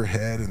thought in your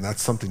head and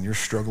that's something you're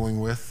struggling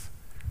with,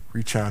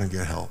 reach out and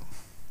get help.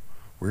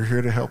 We're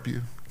here to help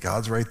you.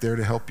 God's right there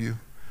to help you.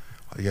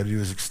 All you got to do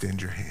is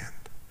extend your hand.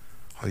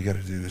 All you got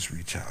to do is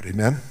reach out.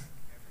 Amen?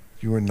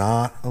 You are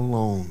not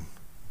alone.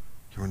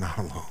 You are not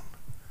alone.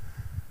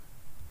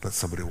 Let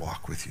somebody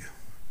walk with you.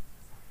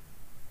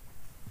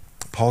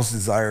 Paul's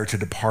desire to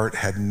depart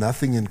had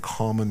nothing in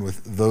common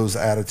with those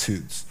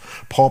attitudes.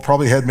 Paul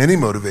probably had many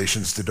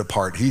motivations to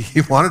depart.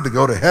 He wanted to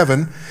go to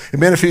heaven. It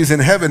meant if he was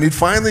in heaven, he'd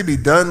finally be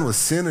done with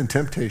sin and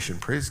temptation.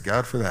 Praise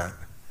God for that.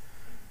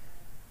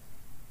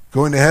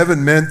 Going to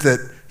heaven meant that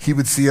he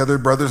would see other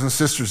brothers and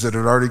sisters that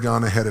had already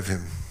gone ahead of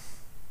him,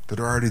 that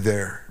are already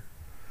there.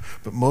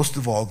 But most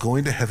of all,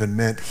 going to heaven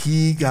meant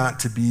he got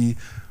to be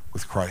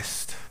with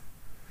Christ.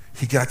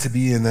 He got to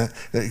be in that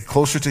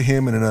closer to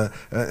him and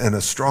in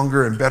a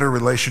stronger and better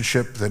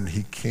relationship than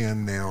he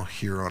can now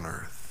here on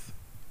earth.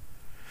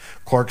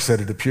 Clark said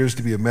it appears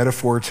to be a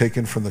metaphor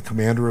taken from the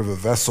commander of a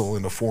vessel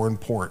in a foreign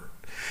port.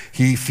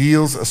 He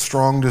feels a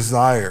strong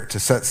desire to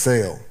set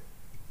sail.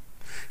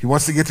 He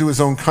wants to get to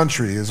his own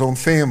country, his own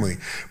family.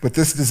 But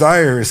this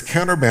desire is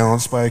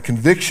counterbalanced by a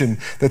conviction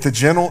that the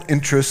general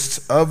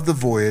interests of the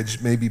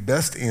voyage may be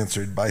best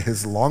answered by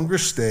his longer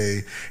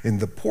stay in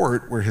the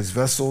port where his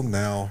vessel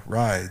now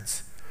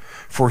rides.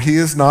 For he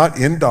is not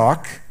in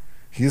dock,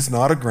 he is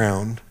not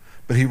aground,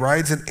 but he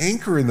rides an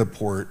anchor in the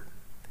port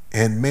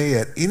and may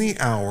at any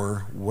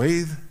hour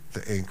weigh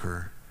the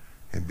anchor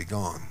and be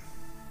gone.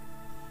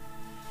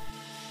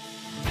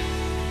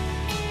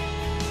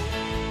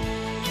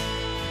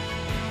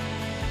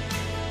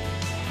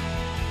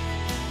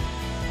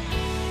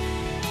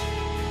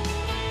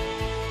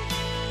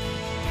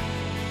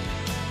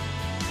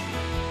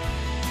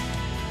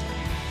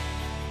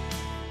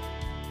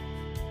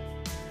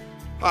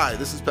 Hi,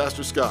 this is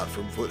Pastor Scott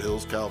from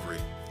Foothills Calvary.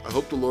 I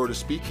hope the Lord is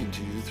speaking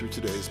to you through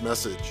today's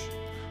message.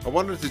 I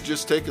wanted to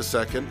just take a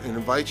second and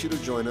invite you to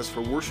join us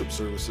for worship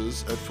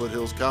services at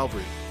Foothills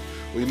Calvary.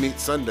 We meet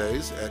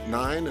Sundays at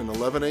 9 and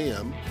 11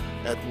 a.m.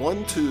 at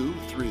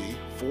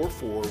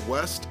 12344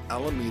 West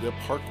Alameda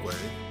Parkway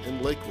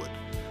in Lakewood,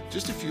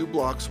 just a few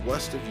blocks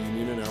west of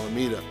Union and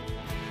Alameda.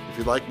 If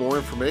you'd like more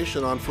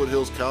information on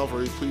Foothills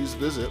Calvary, please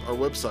visit our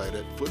website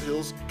at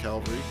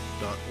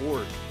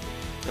foothillscalvary.org.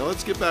 Now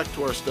let's get back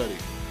to our study.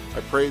 I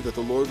pray that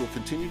the Lord will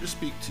continue to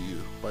speak to you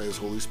by his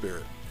Holy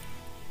Spirit.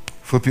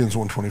 Philippians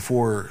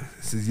 1:24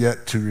 says,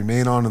 "Yet to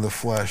remain on in the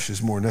flesh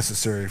is more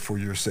necessary for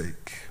your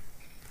sake."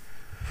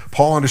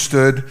 Paul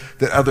understood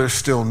that others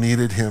still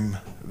needed him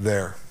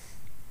there,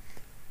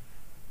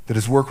 that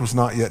his work was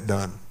not yet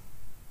done.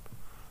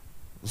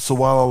 So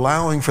while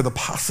allowing for the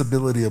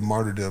possibility of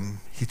martyrdom,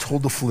 he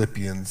told the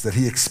Philippians that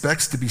he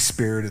expects to be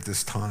spared at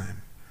this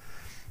time.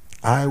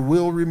 I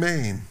will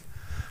remain.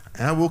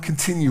 I will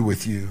continue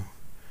with you.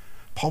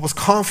 Paul was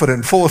confident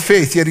and full of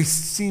faith, yet he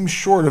seems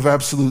short of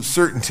absolute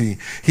certainty.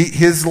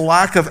 His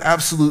lack of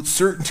absolute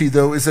certainty,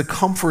 though, is a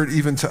comfort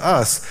even to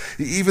us.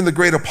 Even the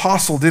great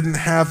apostle didn't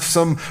have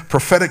some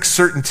prophetic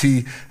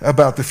certainty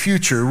about the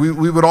future.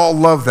 We would all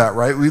love that,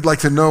 right? We'd like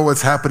to know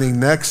what's happening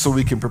next so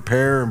we can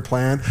prepare and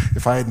plan.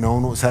 If I had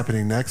known what was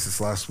happening next this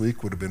last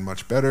week, would have been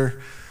much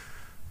better.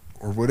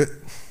 Or would it?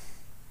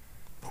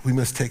 But we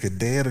must take a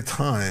day at a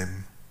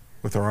time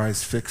with our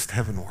eyes fixed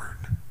heavenward.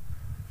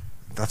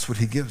 That's what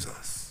he gives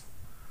us.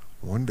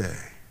 One day,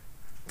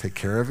 take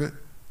care of it,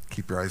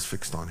 keep your eyes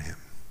fixed on him.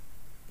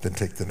 Then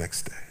take the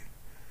next day.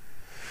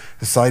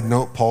 A side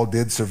note, Paul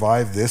did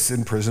survive this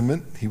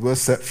imprisonment. He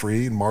was set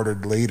free and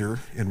martyred later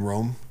in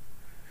Rome.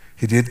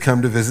 He did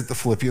come to visit the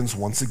Philippians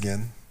once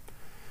again.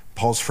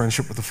 Paul's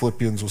friendship with the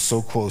Philippians was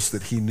so close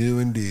that he knew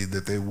indeed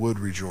that they would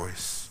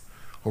rejoice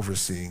over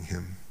seeing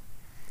him.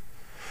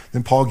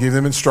 Then Paul gave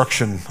them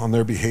instruction on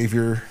their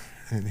behavior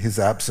in his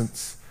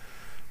absence.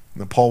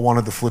 And Paul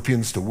wanted the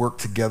Philippians to work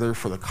together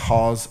for the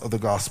cause of the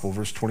gospel.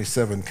 Verse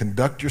 27,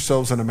 conduct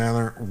yourselves in a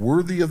manner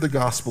worthy of the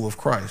gospel of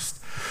Christ,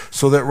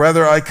 so that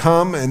whether I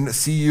come and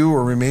see you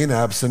or remain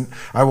absent,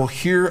 I will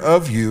hear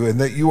of you, and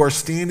that you are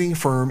standing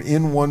firm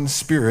in one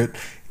spirit,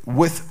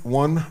 with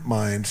one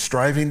mind,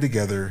 striving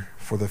together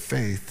for the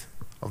faith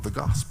of the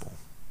gospel.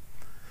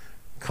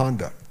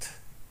 Conduct.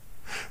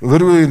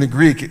 Literally in the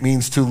Greek, it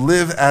means to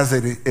live as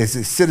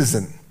a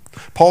citizen.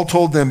 Paul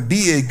told them,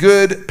 be a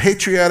good,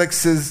 patriotic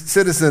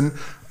citizen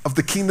of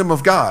the kingdom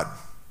of God.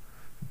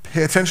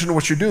 Pay attention to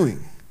what you're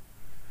doing.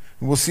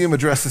 And we'll see him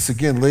address this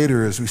again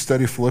later as we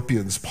study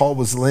Philippians. Paul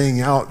was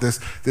laying out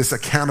this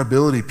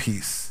accountability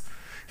piece.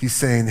 He's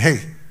saying,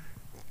 hey,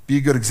 be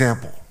a good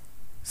example.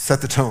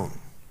 Set the tone.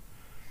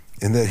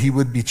 And that he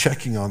would be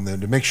checking on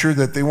them to make sure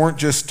that they weren't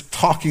just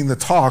talking the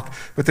talk,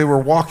 but they were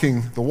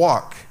walking the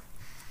walk.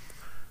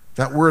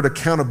 That word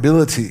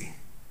accountability.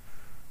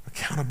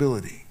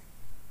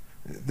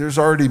 There's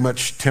already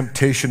much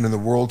temptation in the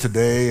world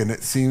today, and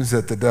it seems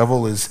that the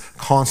devil is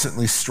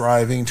constantly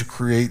striving to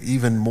create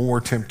even more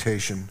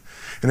temptation.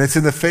 And it's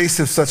in the face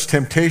of such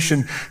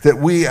temptation that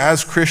we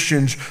as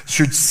Christians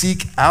should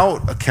seek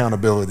out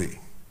accountability.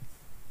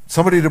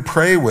 Somebody to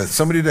pray with,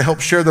 somebody to help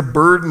share the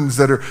burdens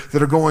that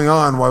are going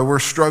on while we're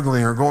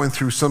struggling or going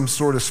through some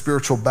sort of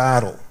spiritual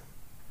battle,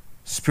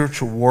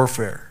 spiritual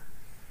warfare.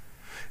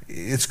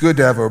 It's good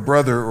to have a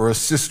brother or a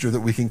sister that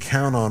we can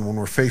count on when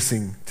we're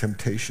facing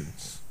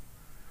temptations.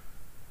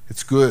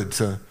 It's good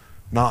to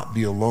not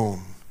be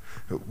alone.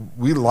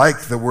 We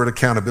like the word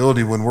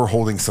accountability when we're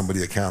holding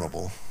somebody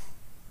accountable.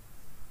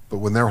 But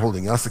when they're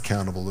holding us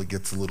accountable, it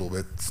gets a little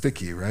bit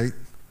sticky, right?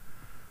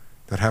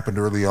 That happened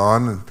early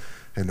on,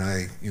 and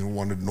I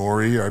wanted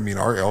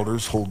our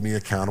elders hold me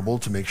accountable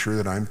to make sure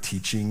that I'm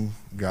teaching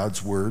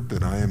God's word,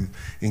 that I am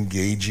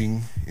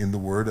engaging in the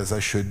word as I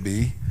should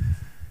be.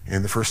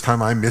 And the first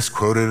time I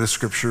misquoted a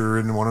scripture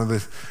in one of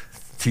the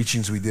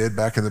teachings we did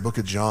back in the book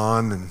of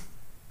John, and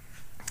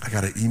I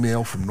got an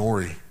email from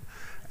Nori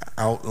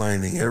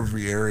outlining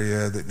every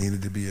area that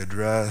needed to be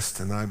addressed,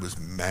 and I was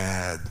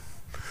mad.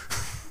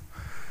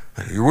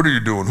 What are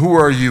you doing? Who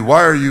are you?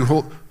 Why are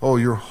you?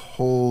 You're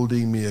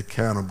holding me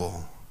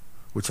accountable,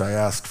 which I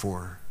asked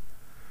for,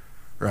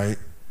 right?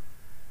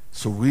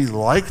 So we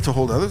like to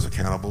hold others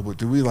accountable, but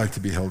do we like to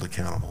be held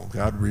accountable?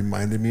 God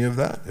reminded me of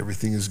that.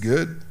 Everything is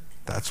good.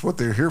 That's what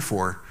they're here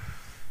for.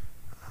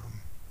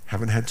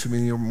 Haven't had too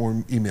many more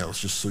emails,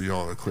 just so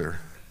y'all are clear.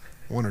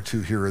 One or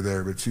two here or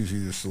there, but it's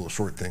usually just little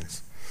short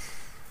things.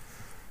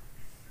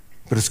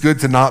 But it's good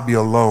to not be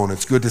alone.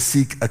 It's good to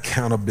seek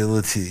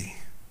accountability.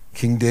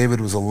 King David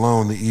was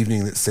alone the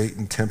evening that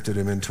Satan tempted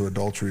him into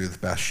adultery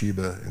with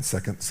Bathsheba in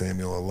 2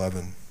 Samuel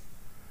 11.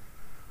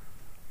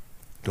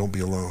 Don't be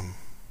alone.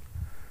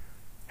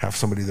 Have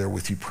somebody there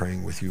with you,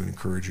 praying with you and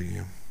encouraging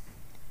you.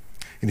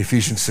 In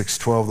Ephesians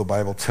 6:12, the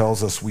Bible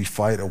tells us we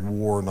fight a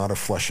war not of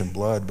flesh and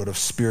blood, but of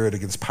spirit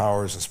against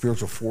powers and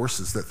spiritual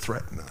forces that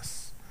threaten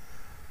us.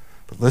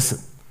 But listen,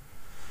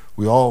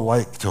 we all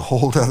like to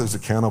hold others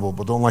accountable,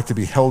 but don't like to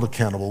be held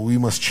accountable. We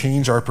must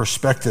change our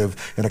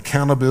perspective, and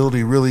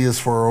accountability really is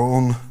for our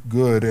own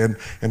good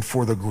and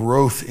for the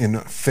growth in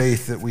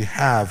faith that we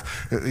have.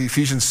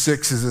 Ephesians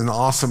 6 is an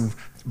awesome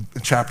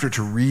chapter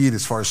to read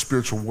as far as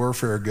spiritual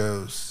warfare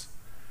goes,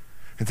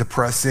 and to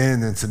press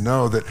in and to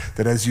know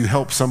that as you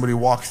help somebody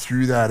walk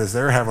through that as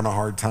they're having a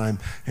hard time,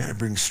 and it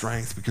brings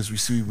strength, because we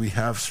see we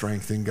have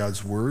strength in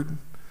God's word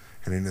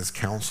and in his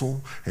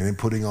counsel and in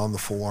putting on the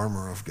full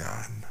armor of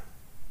God.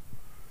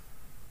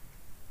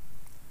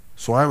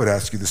 So I would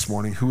ask you this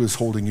morning, who is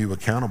holding you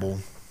accountable?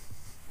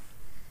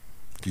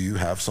 Do you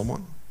have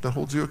someone that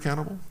holds you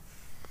accountable?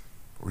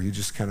 Or are you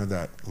just kind of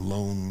that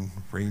lone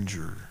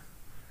ranger,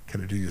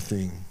 kind of do your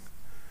thing?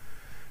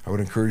 I would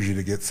encourage you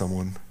to get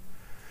someone.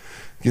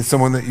 Get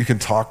someone that you can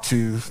talk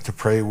to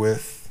pray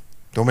with.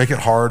 Don't make it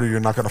hard or you're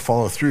not going to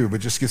follow through,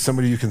 but just get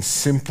somebody you can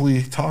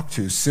simply talk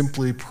to,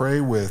 simply pray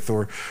with,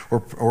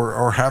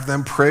 or have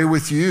them pray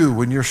with you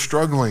when you're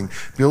struggling.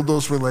 Build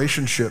those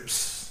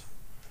relationships.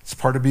 It's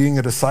part of being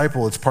a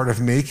disciple. It's part of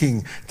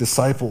making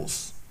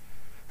disciples.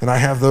 And I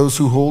have those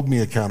who hold me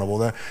accountable.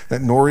 That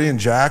Nori and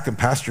Jack and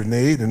Pastor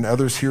Nate and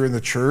others here in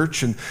the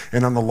church. And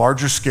on the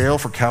larger scale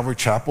for Calvary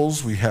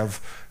Chapels, we have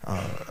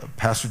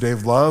Pastor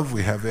Dave Love,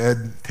 we have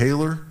Ed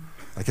Taylor.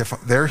 Like if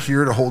they're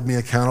here to hold me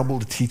accountable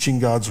to teaching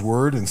God's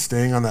word and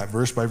staying on that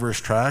verse by verse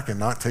track and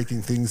not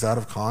taking things out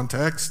of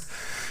context.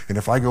 And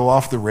if I go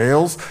off the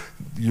rails,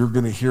 you're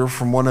going to hear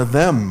from one of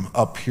them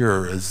up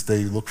here as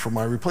they look for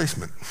my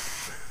replacement.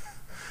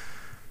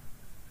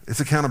 It's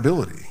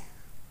accountability,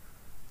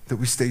 that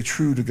we stay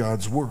true to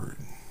God's word.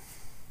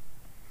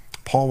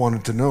 Paul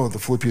wanted to know the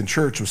Philippian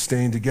church was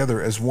staying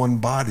together as one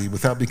body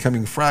without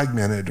becoming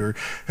fragmented or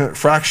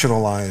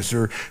fractionalized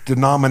or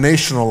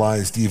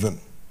denominationalized even.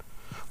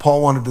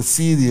 Paul wanted to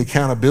see the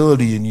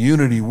accountability and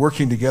unity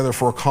working together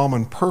for a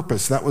common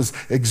purpose. That was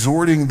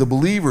exhorting the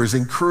believers,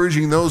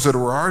 encouraging those that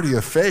were already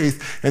of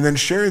faith, and then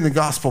sharing the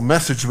gospel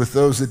message with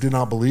those that did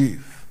not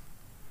believe.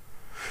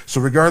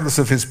 So regardless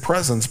of his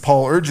presence,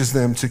 Paul urges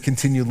them to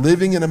continue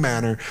living in a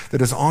manner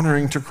that is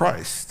honoring to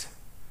Christ.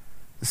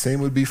 The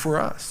same would be for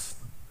us.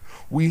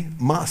 We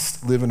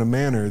must live in a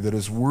manner that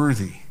is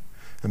worthy,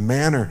 a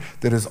manner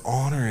that is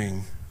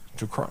honoring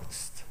to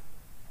Christ.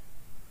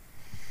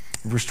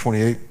 Verse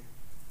 28,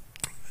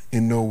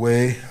 in no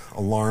way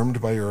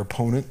alarmed by your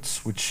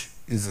opponents, which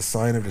is a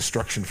sign of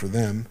destruction for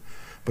them,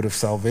 but of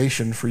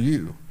salvation for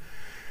you,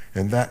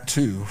 and that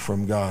too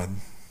from God.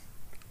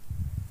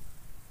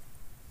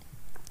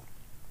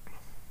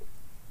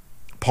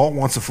 Paul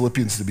wants the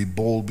Philippians to be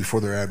bold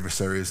before their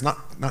adversaries,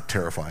 not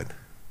terrified.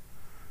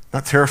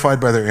 Not terrified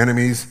by their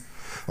enemies,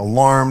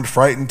 alarmed,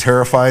 frightened,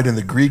 terrified. In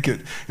the Greek,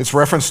 it's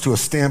reference to a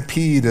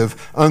stampede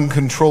of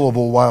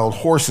uncontrollable wild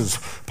horses.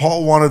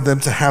 Paul wanted them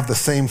to have the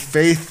same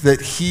faith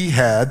that he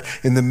had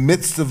in the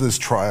midst of his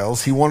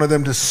trials. He wanted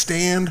them to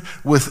stand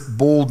with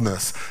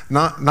boldness,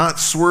 not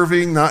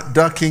swerving, not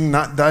ducking,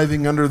 not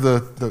diving under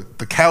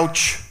the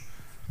couch,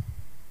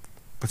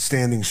 but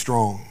standing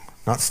strong,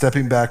 not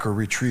stepping back or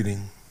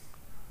retreating.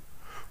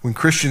 When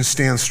Christians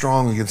stand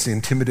strong against the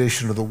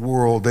intimidation of the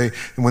world, and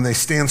when they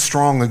stand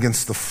strong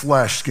against the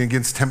flesh,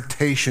 against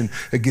temptation,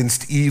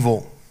 against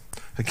evil,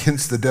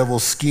 against the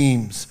devil's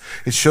schemes,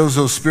 it shows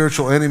those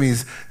spiritual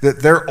enemies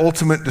that their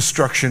ultimate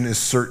destruction is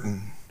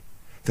certain,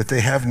 that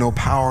they have no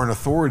power and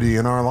authority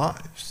in our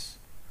lives.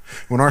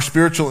 When our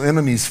spiritual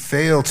enemies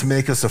fail to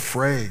make us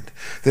afraid,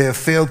 they have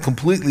failed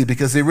completely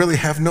because they really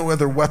have no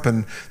other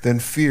weapon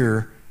than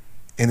fear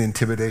and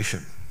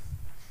intimidation.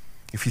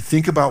 If you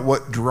think about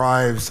what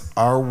drives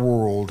our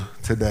world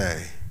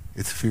today,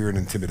 it's fear and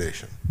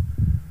intimidation.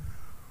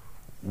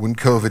 When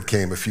COVID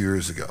came a few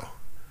years ago,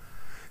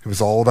 it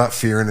was all about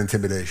fear and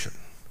intimidation,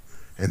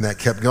 and that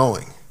kept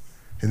going.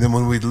 And then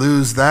when we'd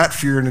lose that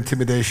fear and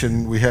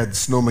intimidation, we had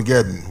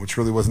Snowmageddon, which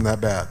really wasn't that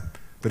bad,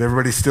 but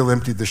everybody still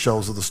emptied the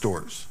shelves of the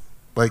stores.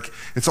 Like,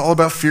 it's all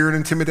about fear and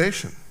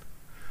intimidation.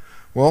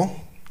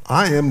 Well,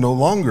 I am no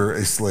longer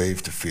a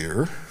slave to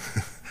fear.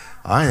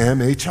 I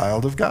am a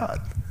child of God.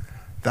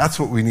 That's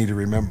what we need to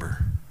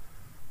remember.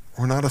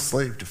 We're not a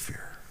slave to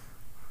fear.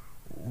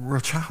 We're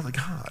a child of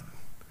God.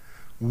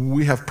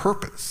 We have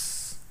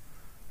purpose.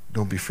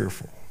 Don't be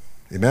fearful.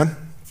 Amen?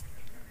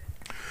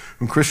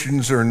 When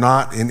Christians are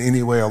not in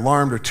any way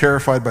alarmed or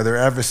terrified by their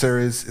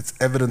adversaries, it's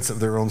evidence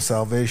of their own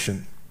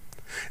salvation.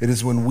 It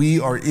is when we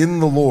are in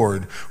the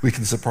Lord, we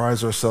can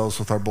surprise ourselves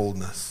with our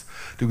boldness.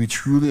 Do we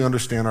truly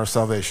understand our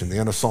salvation? The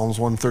end of Psalms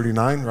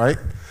 139, right?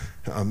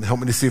 Help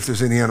me to see if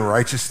there's any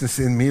unrighteousness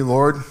in me,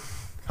 Lord.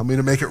 Help me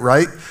to make it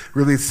right.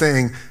 Really, it's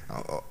saying,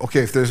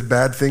 okay, if there's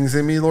bad things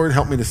in me, Lord,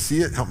 help me to see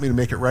it. Help me to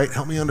make it right.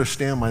 Help me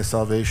understand my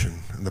salvation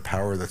and the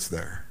power that's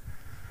there.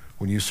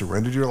 When you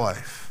surrendered your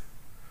life,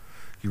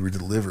 you were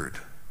delivered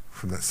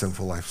from that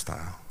sinful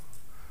lifestyle,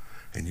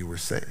 and you were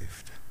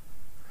saved.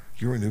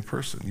 You're a new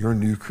person. You're a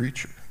new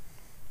creature.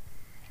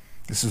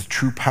 This is the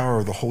true power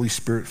of the Holy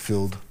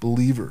Spirit-filled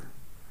believer.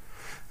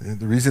 And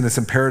the reason it's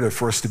imperative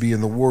for us to be in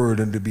the Word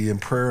and to be in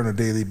prayer on a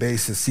daily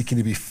basis, seeking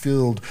to be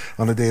filled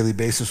on a daily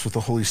basis with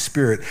the Holy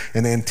Spirit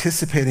and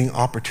anticipating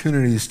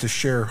opportunities to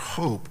share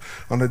hope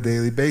on a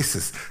daily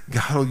basis.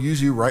 God will use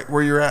you right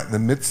where you're at in the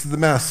midst of the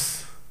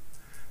mess.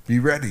 Be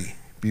ready.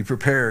 Be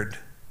prepared.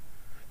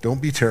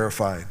 Don't be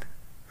terrified.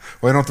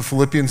 Why don't the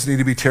Philippians need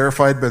to be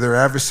terrified by their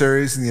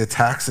adversaries and the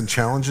attacks and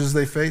challenges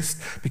they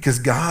faced? Because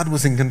God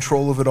was in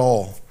control of it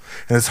all.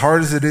 And as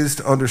hard as it is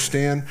to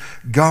understand,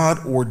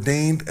 God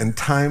ordained and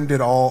timed it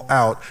all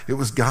out. It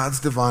was God's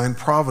divine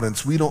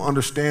providence. We don't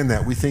understand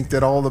that. We think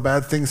that all the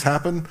bad things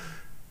happen.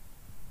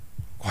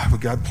 Why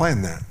would God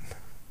plan that?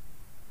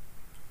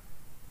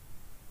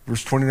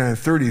 Verse 29 and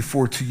 30,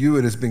 for to you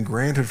it has been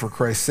granted for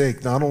Christ's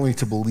sake, not only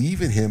to believe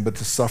in him, but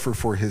to suffer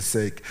for his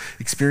sake,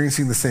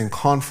 experiencing the same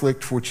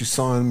conflict for which you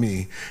saw in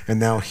me, and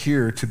now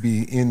here to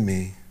be in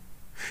me.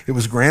 It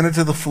was granted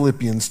to the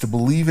Philippians to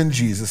believe in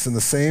Jesus in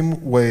the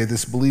same way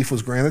this belief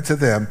was granted to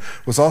them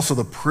was also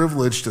the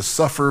privilege to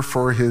suffer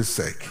for his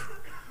sake.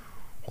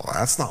 Well,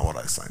 that's not what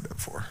I signed up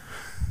for.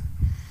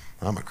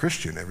 I'm a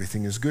Christian.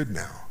 Everything is good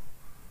now.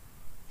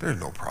 There are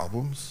no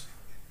problems.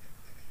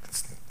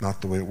 That's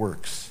not the way it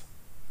works.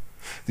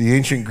 The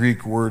ancient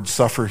Greek word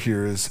suffer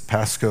here is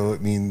pascho.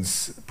 It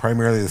means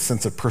primarily the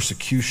sense of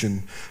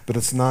persecution, but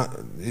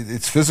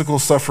it's physical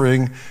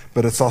suffering,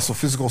 but it's also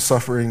physical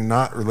suffering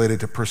not related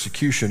to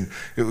persecution.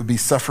 It would be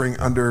suffering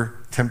under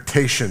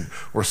temptation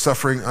or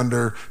suffering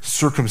under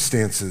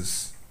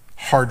circumstances,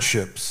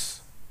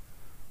 hardships,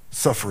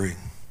 suffering.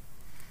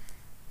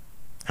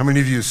 How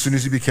many of you, as soon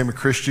as you became a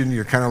Christian,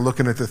 you're kind of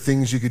looking at the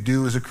things you could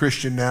do as a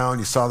Christian now, and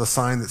you saw the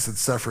sign that said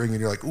suffering, and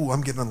you're like, ooh,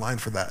 I'm getting in line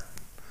for that.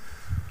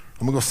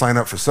 I'm going to go sign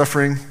up for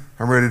suffering.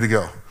 I'm ready to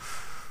go.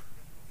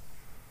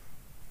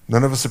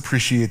 None of us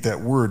appreciate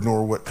that word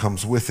nor what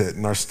comes with it.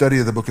 And our study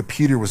of the book of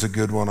Peter was a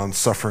good one on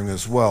suffering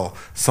as well.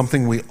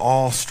 Something we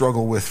all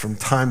struggle with from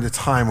time to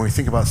time. When we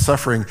think about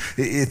suffering,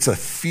 it's a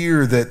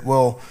fear that,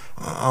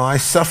 my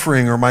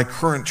suffering or my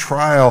current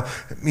trial,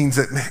 it means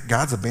that, man,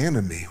 God's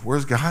abandoned me.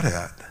 Where's God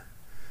at?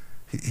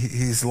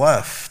 He's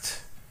left.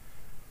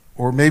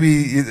 Or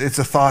maybe it's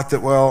a thought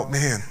that,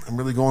 I'm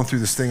really going through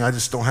this thing. I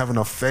just don't have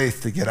enough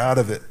faith to get out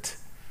of it.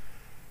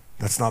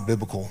 That's not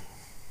biblical.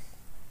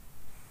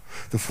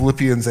 The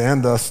Philippians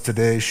and us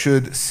today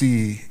should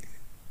see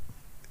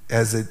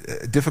as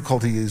a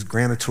difficulty is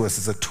granted to us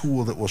as a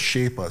tool that will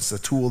shape us, a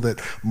tool that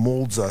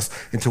molds us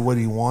into what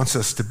he wants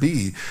us to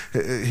be.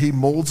 He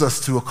molds us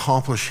to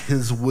accomplish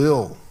his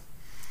will,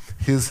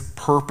 his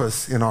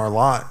purpose in our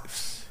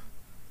lives.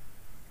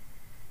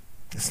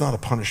 It's not a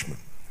punishment.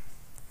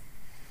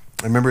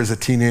 I remember as a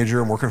teenager,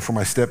 I'm working for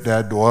my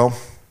stepdad, Doyle,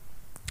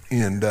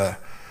 and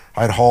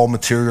I'd haul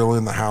material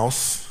in the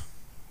house,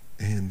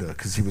 and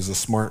because he was a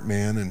smart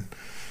man, and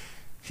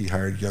he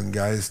hired young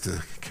guys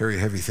to carry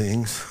heavy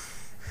things.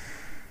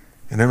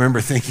 And I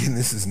remember thinking,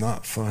 this is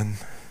not fun.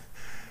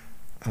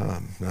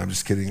 No, I'm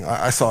just kidding.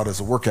 I saw it as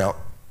a workout.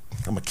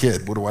 I'm a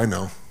kid. What do I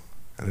know?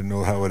 I didn't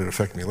know how it would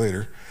affect me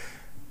later.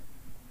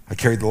 I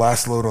carried the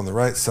last load on the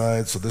right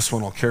side, so this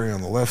one I'll carry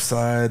on the left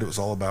side. It was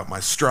all about my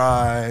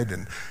stride,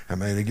 and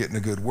am I going to get in a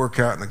good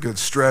workout and a good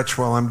stretch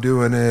while I'm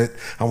doing it?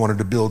 I wanted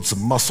to build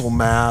some muscle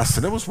mass,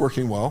 and it was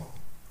working well.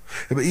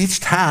 But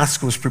each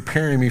task was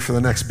preparing me for the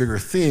next bigger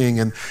thing,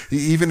 and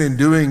even in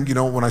doing,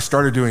 when I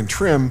started doing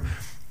trim,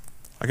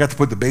 I got to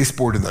put the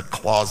baseboard in the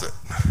closet.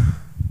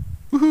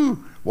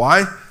 Woohoo!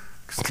 Why?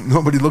 Because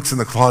nobody looks in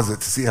the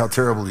closet to see how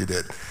terrible you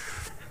did.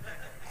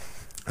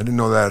 I didn't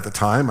know that at the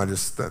time.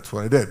 That's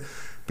what I did.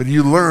 But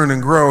you learn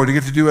and grow, and you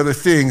get to do other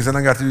things, and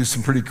I got to do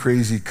some pretty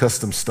crazy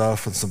custom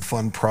stuff and some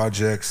fun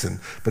projects,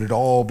 but it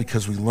all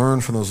because we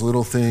learn from those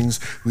little things.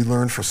 We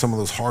learn from some of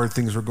those hard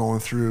things we're going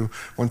through.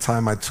 One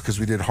time, because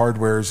we did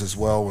hardwares as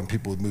well, when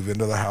people would move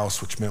into the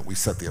house, which meant we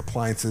set the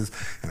appliances,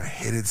 and I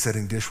hated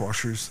setting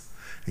dishwashers.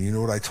 And you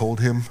know what I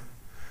told him?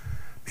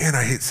 Man,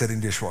 I hate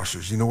setting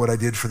dishwashers. You know what I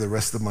did for the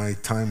rest of my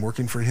time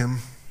working for him?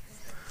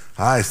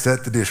 I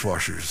set the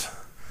dishwashers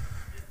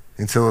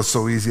until it was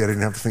so easy I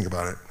didn't have to think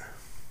about it.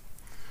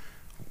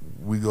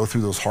 We go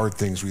through those hard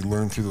things. We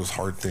learn through those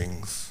hard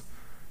things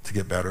to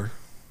get better,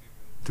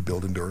 to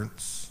build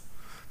endurance,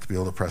 to be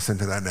able to press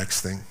into that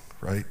next thing,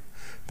 right?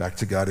 Back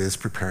to God is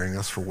preparing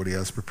us for what he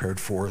has prepared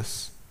for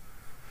us.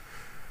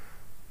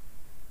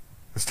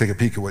 Let's take a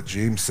peek at what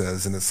James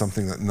says, and it's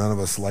something that none of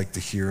us like to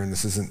hear, and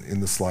this isn't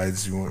in the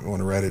slides. You want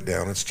to write it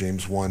down. It's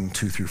James 1,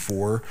 2 through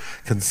 4.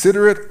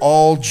 Consider it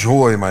all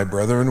joy, my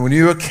brethren, when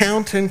you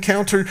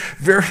encounter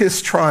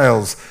various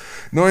trials,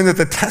 knowing that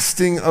the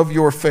testing of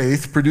your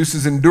faith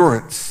produces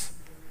endurance,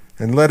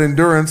 and let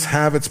endurance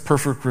have its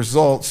perfect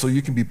result so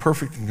you can be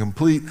perfect and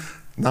complete,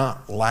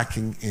 not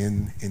lacking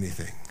in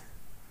anything.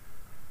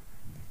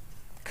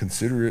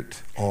 Consider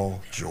it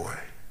all joy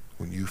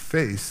when you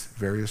face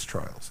various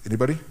trials.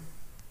 Anybody?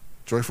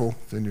 Joyful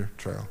in your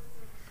trial?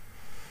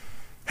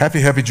 Happy,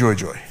 happy, joy,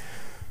 joy.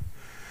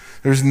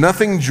 There's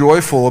nothing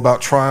joyful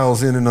about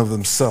trials in and of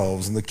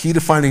themselves. And the key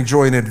to finding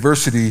joy in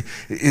adversity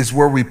is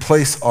where we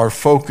place our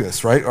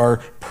focus, right? Our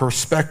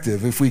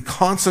perspective. If we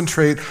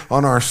concentrate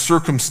on our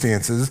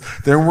circumstances,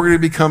 then we're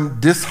going to become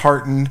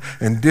disheartened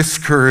and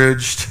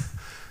discouraged.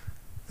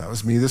 That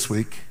was me this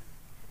week.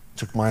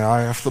 Took my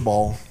eye off the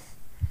ball.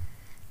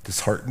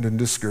 Disheartened and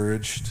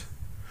discouraged.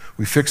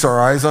 We fix our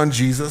eyes on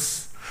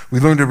Jesus. We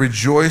learn to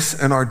rejoice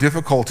in our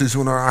difficulties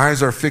when our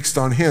eyes are fixed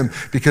on him,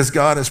 because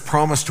God has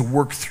promised to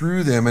work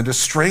through them and to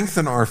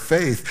strengthen our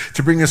faith,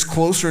 to bring us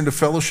closer into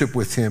fellowship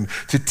with him,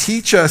 to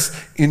teach us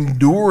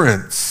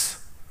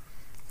endurance.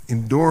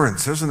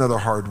 Endurance, there's another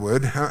hard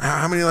word.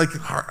 How many like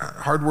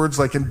hard words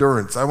like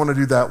endurance? I want to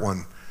do that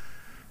one.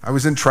 I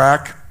was in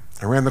track.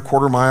 I ran the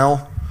quarter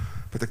mile,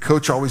 but the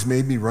coach always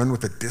made me run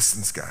with the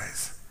distance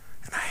guys,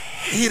 and I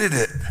hated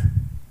it.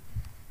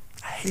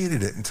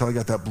 Hated it until I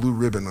got that blue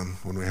ribbon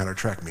when we had our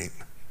track meet,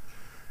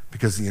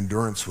 because the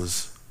endurance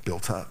was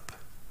built up.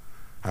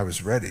 I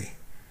was ready.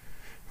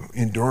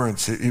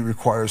 Endurance, it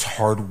requires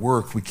hard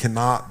work. We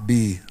cannot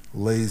be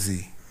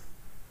lazy.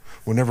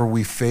 Whenever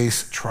we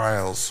face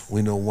trials,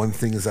 we know one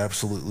thing is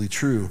absolutely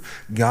true.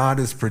 God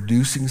is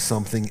producing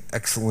something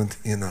excellent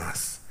in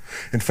us.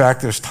 In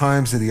fact, there's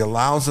times that he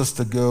allows us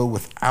to go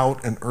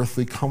without an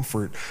earthly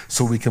comfort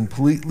so we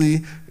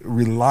completely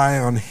rely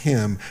on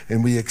him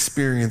and we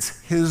experience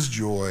his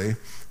joy,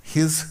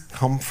 his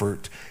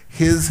comfort,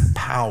 his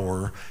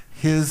power,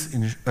 his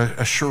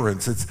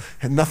assurance. It's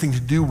had nothing to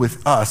do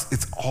with us.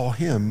 It's all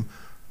him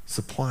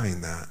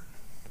supplying that.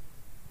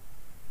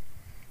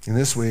 In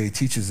this way, he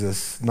teaches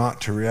us not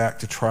to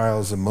react to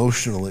trials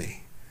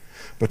emotionally,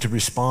 but to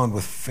respond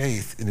with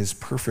faith in his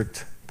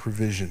perfect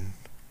provision.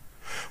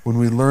 When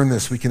we learn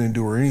this, we can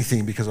endure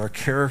anything because our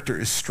character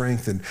is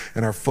strengthened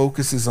and our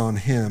focus is on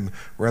him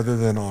rather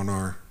than on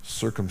our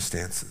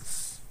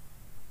circumstances.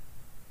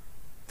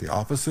 The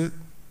opposite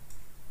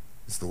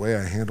is the way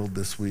I handled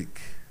this week,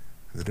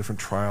 the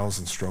different trials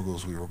and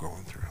struggles we were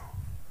going through.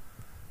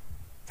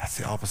 That's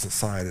the opposite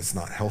side. It's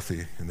not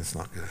healthy and it's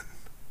not good.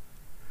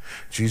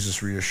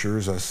 Jesus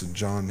reassures us in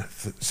John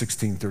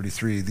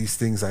 16:33, these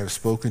things I have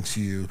spoken to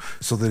you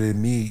so that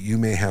in me you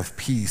may have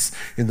peace.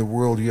 In the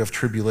world you have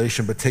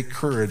tribulation, but take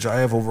courage, I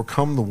have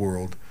overcome the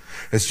world.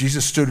 As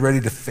Jesus stood ready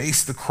to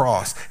face the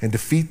cross and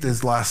defeat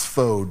his last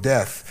foe,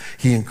 death,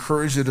 he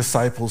encouraged the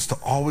disciples to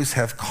always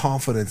have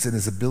confidence in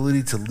his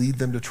ability to lead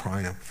them to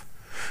triumph,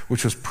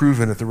 which was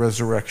proven at the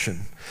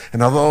resurrection.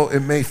 And although it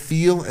may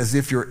feel as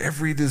if your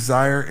every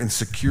desire and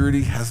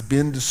security has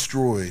been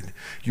destroyed,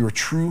 your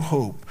true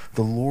hope,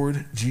 the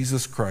Lord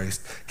Jesus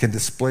Christ, can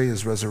display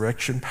his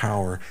resurrection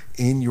power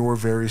in your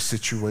very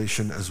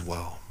situation as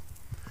well.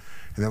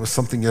 And that was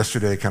something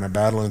yesterday, kind of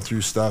battling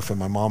through stuff, and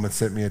my mom had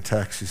sent me a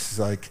text. She's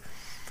like,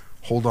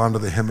 hold on to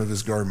the hem of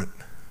his garment.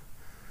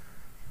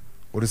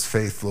 What does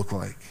faith look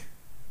like?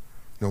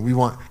 We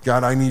want,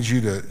 God, I need you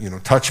to,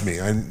 touch me.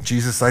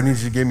 Jesus, I need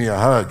you to give me a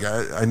hug.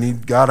 I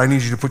need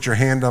you to put your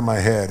hand on my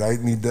head. I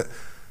need to.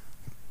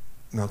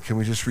 No, can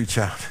we just reach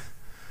out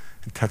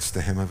and touch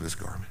the hem of his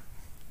garment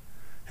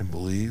and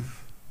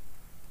believe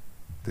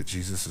that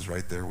Jesus is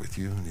right there with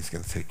you and he's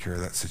going to take care of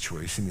that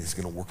situation. He's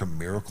going to work a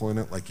miracle in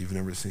it like you've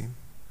never seen.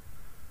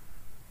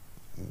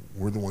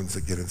 We're the ones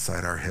that get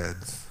inside our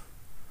heads.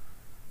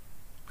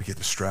 We get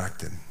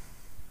distracted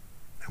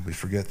and we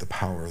forget the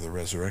power of the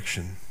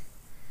resurrection.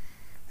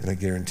 And I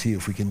guarantee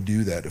if we can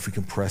do that, if we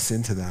can press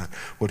into that,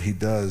 what he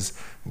does,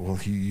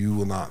 you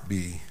will not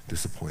be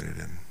disappointed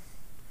in.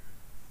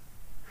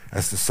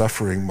 As to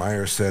suffering,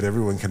 Meyer said,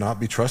 everyone cannot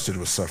be trusted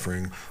with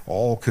suffering.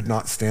 All could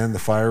not stand the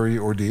fiery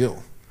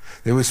ordeal.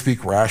 They would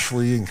speak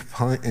rashly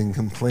and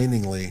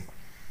complainingly.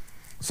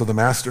 So the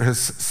master has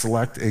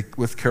selected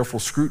with careful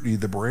scrutiny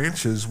the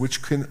branches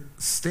which can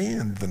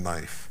stand the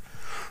knife.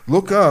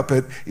 Look up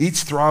at each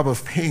throb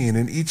of pain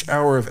and each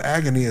hour of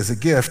agony as a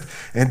gift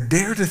and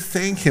dare to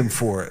thank him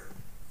for it.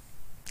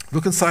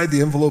 Look inside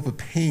the envelope of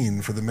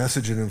pain for the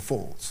message it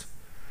unfolds.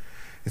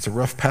 It's a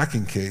rough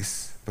packing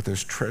case, but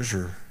there's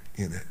treasure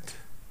in it.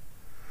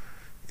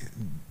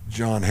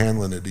 John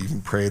Hanlon had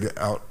even prayed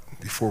out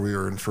before we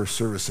were in first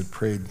service, had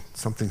prayed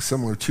something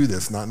similar to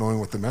this, not knowing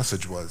what the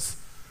message was,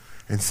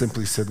 and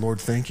simply said, Lord,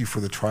 thank you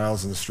for the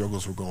trials and the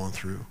struggles we're going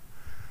through,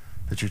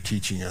 that you're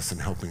teaching us and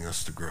helping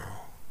us to grow.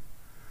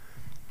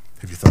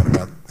 Have you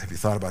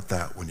thought about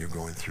that when you're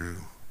going through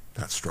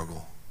that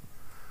struggle?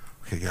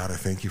 Okay, God, I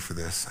thank you for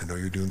this. I know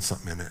you're doing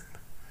something in it,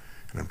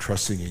 and I'm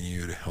trusting in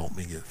you to help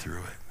me get through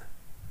it.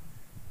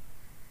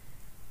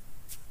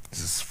 Is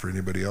this for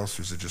anybody else,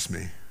 or is it just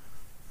me?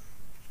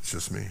 It's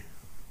just me.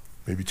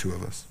 Maybe two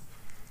of us.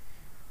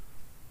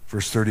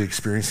 Verse 30,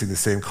 experiencing the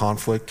same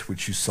conflict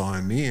which you saw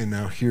in me, and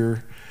now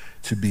here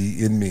to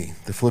be in me.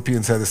 The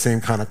Philippians had the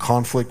same kind of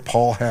conflict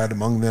Paul had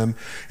among them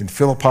in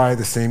Philippi,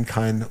 the same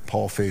kind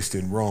Paul faced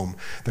in Rome.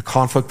 The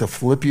conflict the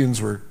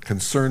Philippians were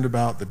concerned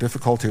about, the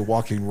difficulty of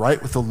walking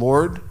right with the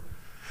Lord,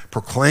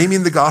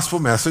 proclaiming the gospel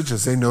message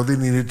as they know they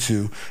needed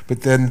to,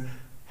 but then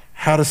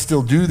how to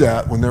still do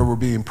that when they were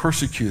being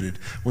persecuted,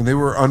 when they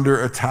were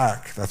under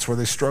attack. That's where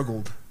they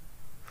struggled.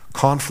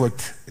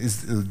 Conflict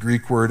is the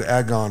Greek word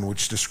agon,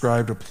 which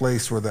described a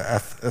place where the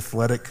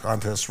athletic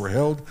contests were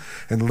held,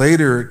 and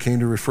later it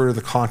came to refer to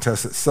the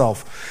contest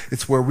itself.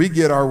 It's where we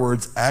get our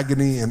words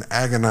agony and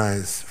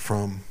agonize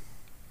from.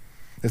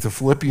 If the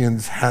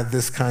Philippians had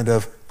this kind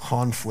of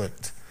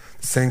conflict,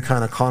 the same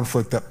kind of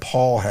conflict that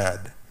Paul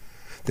had,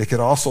 they could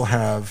also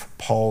have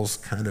Paul's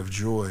kind of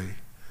joy.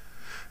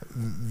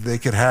 They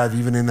could have,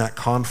 even in that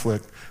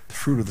conflict, the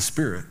fruit of the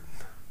Spirit,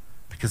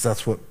 because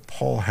that's what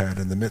Paul had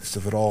in the midst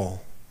of it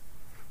all.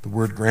 The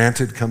word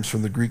granted comes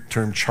from the Greek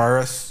term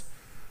charis,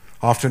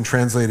 often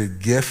translated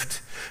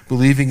gift.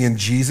 Believing in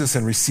Jesus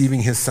and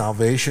receiving his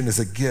salvation is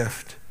a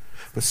gift,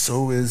 but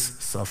so is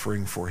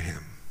suffering for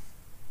him.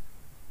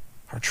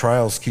 Our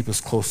trials keep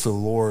us close to the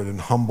Lord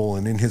and humble,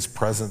 and in his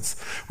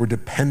presence, we're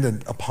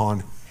dependent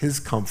upon his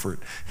comfort,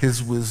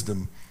 his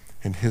wisdom,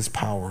 and his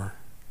power,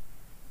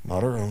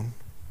 not our own,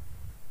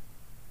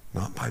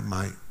 not by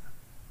might,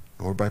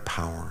 nor by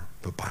power,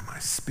 but by my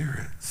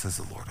Spirit, says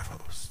the Lord of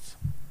hosts.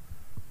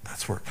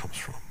 That's where it comes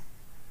from.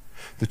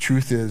 The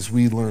truth is,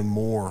 we learn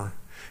more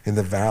in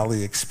the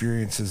valley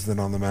experiences than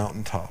on the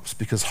mountaintops,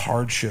 because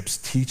hardships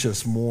teach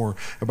us more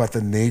about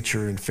the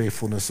nature and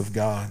faithfulness of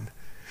God.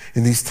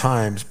 In these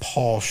times,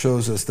 Paul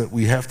shows us that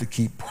we have to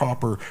keep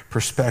proper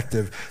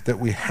perspective, that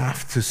we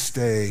have to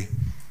stay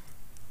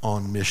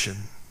on mission.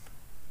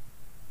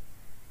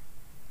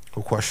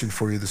 A question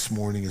for you this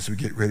morning as we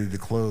get ready to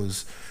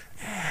close: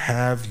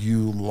 have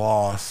you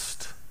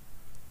lost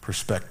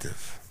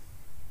perspective?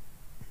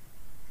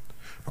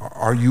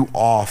 Are you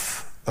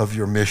off of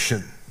your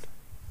mission?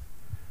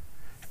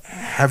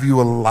 Have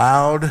you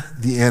allowed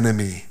the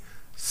enemy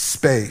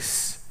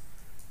space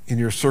in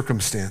your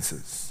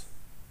circumstances?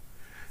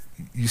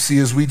 You see,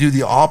 as we do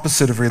the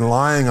opposite of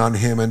relying on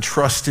him and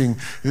trusting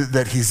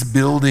that he's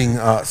building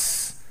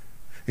us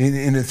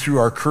in and through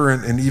our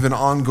current and even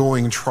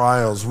ongoing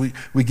trials,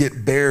 we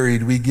get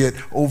buried, we get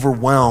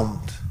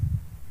overwhelmed.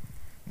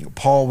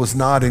 Paul was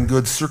not in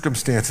good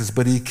circumstances,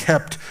 but he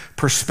kept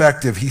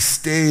perspective. He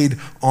stayed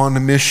on the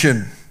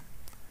mission.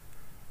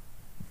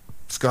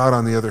 Scott,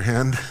 on the other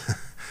hand,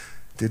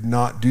 did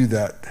not do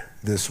that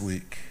this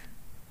week.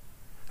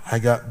 I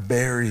got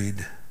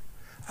buried.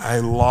 I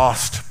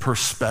lost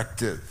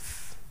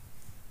perspective.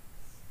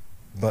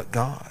 But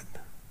God,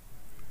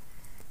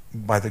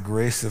 by the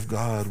grace of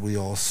God, we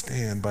all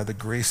stand. By the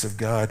grace of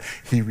God,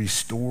 he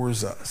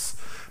restores us.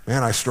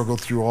 Man, I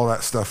struggled through all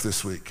that stuff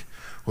this week.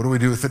 What do we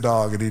do with the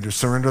dog? I need to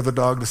surrender the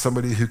dog to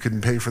somebody who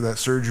can pay for that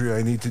surgery.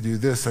 I need to do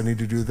this. I need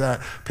to do that.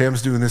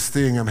 Pam's doing this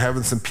thing. I'm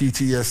having some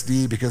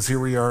PTSD because here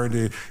we are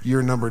into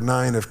year number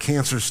 9 of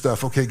cancer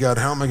stuff. Okay, God,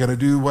 how am I going to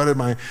do?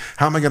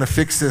 How am I going to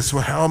fix this?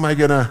 How am I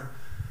going to?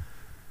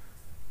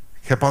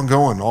 Kept on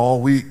going all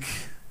week,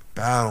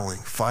 battling,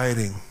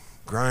 fighting,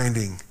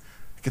 grinding.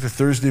 I get to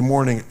Thursday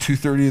morning at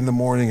 2:30 in the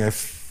morning. I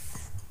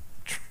have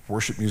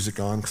worship music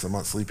on because I'm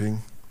not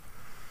sleeping.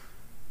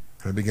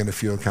 And I begin to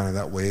feel kind of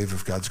that wave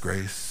of God's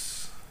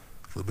grace,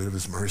 a little bit of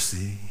his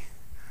mercy.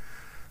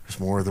 There's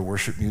more of the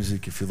worship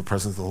music. You feel the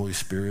presence of the Holy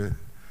Spirit,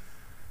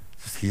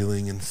 just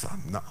healing and stuff.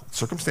 No,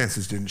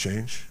 circumstances didn't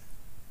change.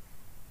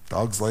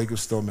 Dog's leg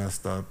was still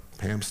messed up.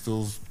 Pam's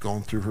still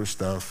going through her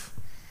stuff.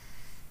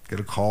 Get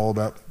a call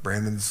about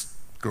Brandon's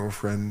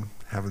girlfriend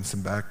having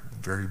some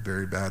very,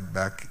 very bad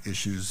back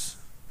issues.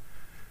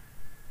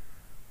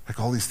 Like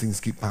all these things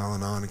keep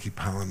piling on and keep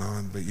piling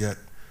on, but yet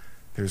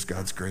there's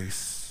God's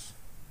grace.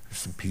 There's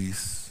some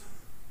peace,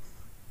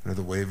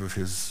 the wave of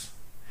his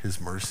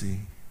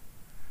mercy.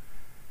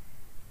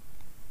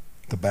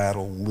 The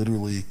battle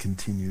literally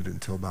continued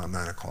until about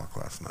 9 o'clock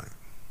last night.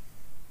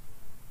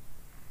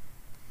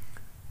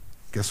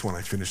 Guess when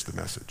I finished the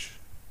message?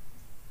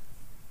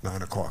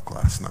 9 o'clock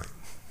last night.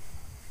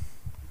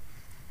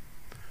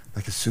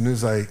 Like as soon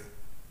as I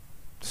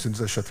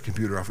shut the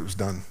computer off, it was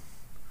done.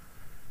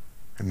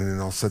 And then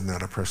all of a sudden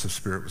that oppressive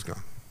spirit was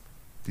gone.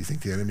 Do you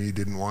think the enemy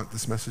didn't want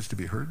this message to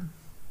be heard?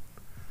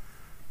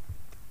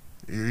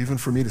 Even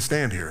for me to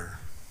stand here,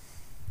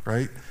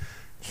 right?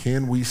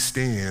 Can we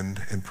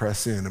stand and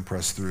press in and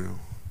press through?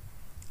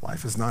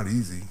 Life is not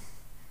easy.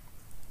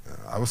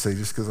 I would say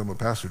just because I'm a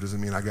pastor doesn't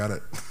mean I got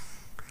it.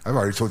 I've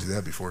already told you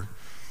that before.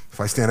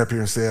 If I stand up here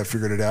and say I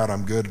figured it out,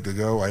 I'm good to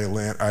go,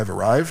 I've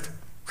arrived,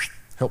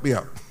 help me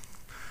out.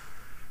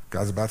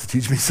 God's about to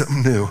teach me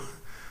something new.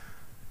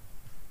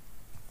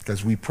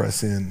 As we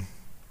press in,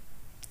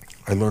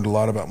 I learned a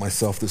lot about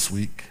myself this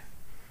week.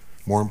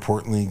 More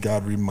importantly,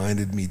 God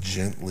reminded me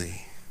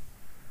gently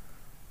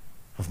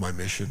of my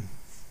mission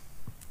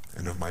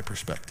and of my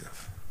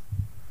perspective.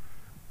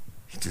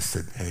 He just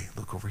said, hey,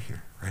 look over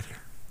here, right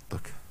here.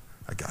 Look,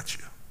 I got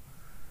you.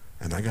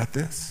 And I got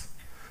this.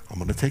 I'm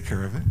going to take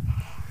care of it.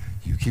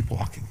 You keep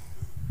walking.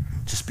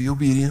 Just be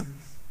obedient.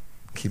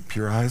 Keep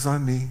your eyes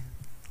on me.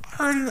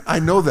 I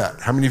know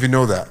that. How many of you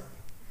know that?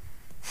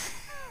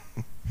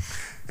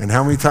 And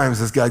how many times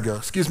does God go,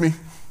 excuse me,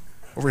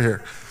 over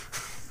here?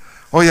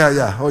 Oh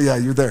yeah,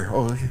 you're there.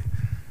 Oh, okay.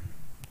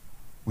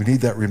 We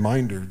need that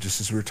reminder, just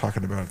as we were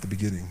talking about at the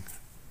beginning.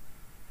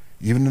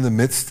 Even in the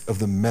midst of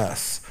the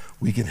mess,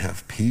 we can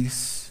have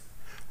peace,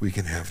 we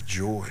can have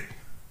joy.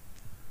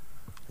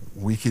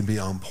 We can be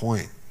on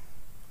point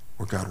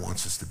where God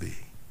wants us to be.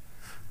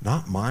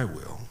 Not my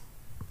will,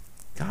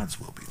 God's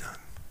will be done.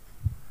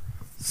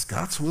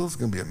 God's will is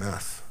going to be a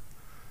mess.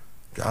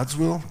 God's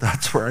will,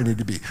 that's where I need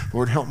to be.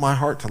 Lord, help my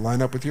heart to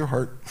line up with your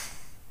heart.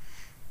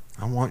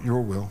 I want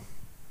your will.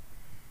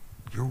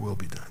 Your will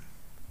be done.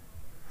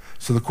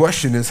 So the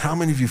question is, how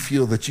many of you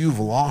feel that you've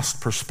lost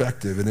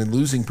perspective, and in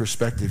losing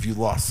perspective, you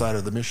lost sight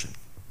of the mission?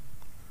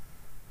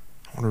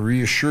 I want to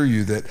reassure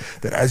you that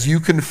as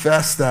you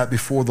confess that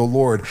before the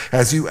Lord,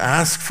 as you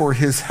ask for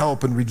his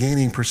help in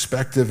regaining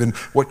perspective and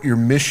what your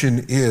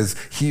mission is,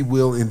 he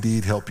will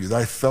indeed help you.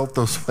 I felt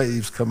those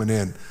waves coming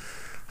in.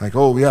 Like,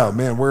 oh yeah,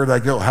 man, where did I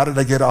go? How did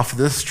I get off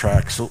this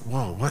track? So,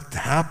 whoa, what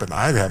happened?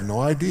 I have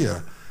no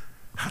idea.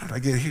 How did I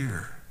get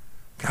here?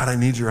 God, I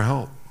need your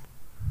help.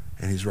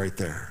 And he's right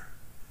there.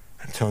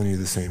 I'm telling you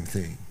the same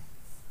thing.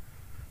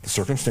 The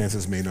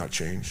circumstances may not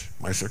change.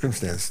 My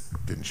circumstance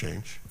didn't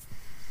change.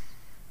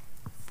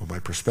 But my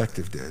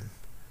perspective did.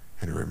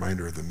 And a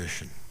reminder of the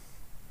mission.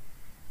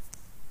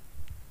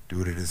 Do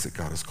what it is that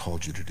God has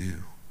called you to do.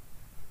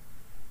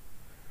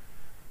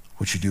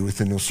 What you do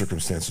within those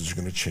circumstances are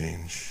going to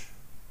change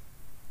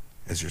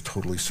as you're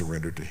totally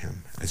surrendered to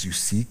him, as you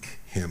seek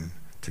him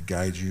to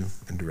guide you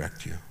and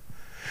direct you.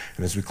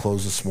 And as we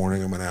close this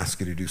morning, I'm going to ask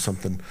you to do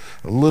something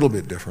a little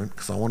bit different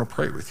because I want to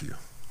pray with you.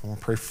 I want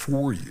to pray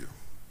for you.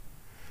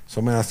 So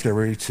I'm going to ask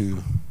everybody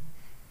to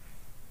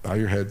bow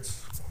your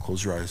heads,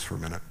 close your eyes for a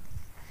minute.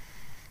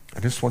 I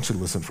just want you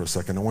to listen for a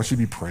second. I want you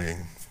to be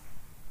praying.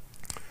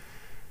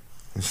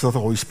 And so the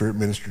Holy Spirit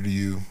minister to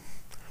you.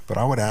 But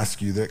I would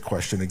ask you that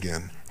question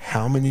again.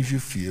 How many of you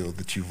feel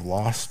that you've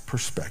lost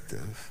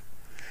perspective?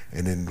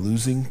 And in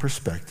losing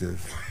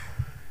perspective,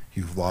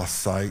 you've lost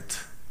sight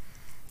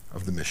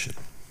of the mission?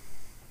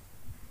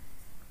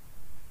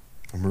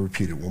 I'm going to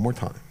repeat it one more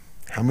time.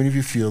 How many of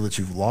you feel that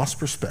you've lost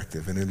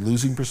perspective, and in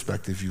losing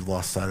perspective, you've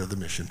lost sight of the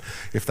mission?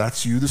 If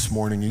that's you this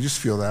morning, you just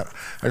feel that,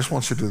 I just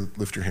want you to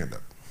lift your hand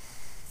up.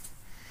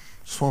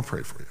 Just want to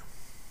pray for you.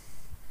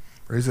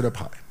 Raise it up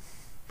high.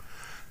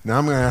 Now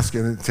I'm going to ask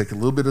you to take a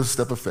little bit of a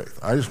step of faith.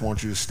 I just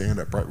want you to stand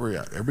up right where you're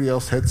at. Everybody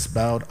else, heads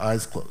bowed,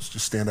 eyes closed.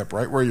 Just stand up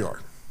right where you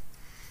are.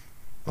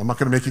 I'm not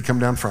going to make you come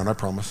down front, I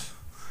promise.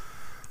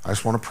 I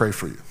just want to pray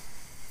for you.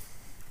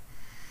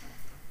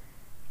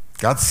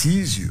 God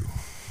sees you.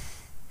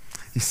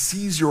 He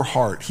sees your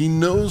heart. He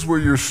knows where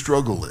your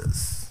struggle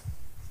is.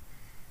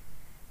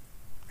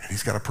 And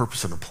he's got a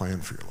purpose and a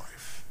plan for your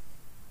life.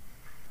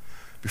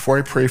 Before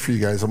I pray for you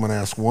guys, I'm going to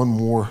ask one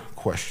more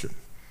question.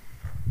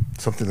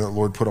 Something that the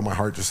Lord put on my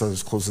heart just as I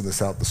was closing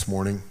this out this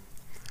morning.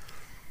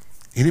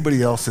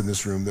 Anybody else in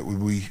this room that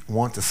we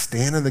want to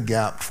stand in the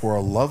gap for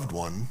a loved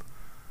one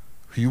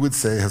who you would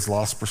say has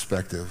lost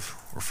perspective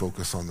or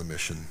focus on the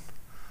mission?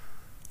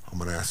 I'm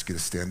going to ask you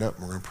to stand up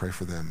and we're going to pray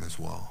for them as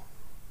well.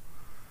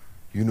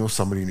 You know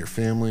somebody in your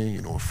family,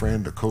 you know a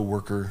friend, a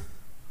coworker.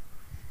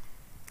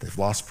 They've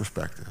lost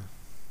perspective.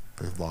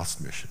 They've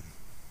lost mission.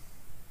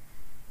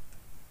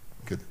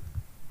 Good.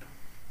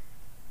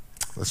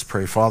 Let's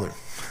pray. Father,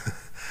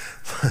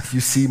 you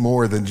see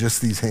more than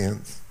just these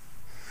hands.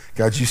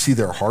 God, you see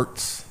their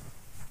hearts.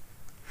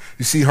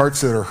 You see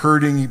hearts that are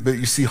hurting, but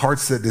you see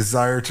hearts that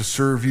desire to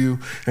serve you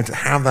and to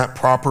have that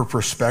proper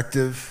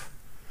perspective,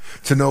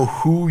 to know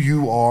who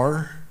you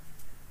are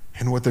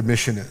and what their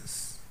mission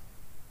is.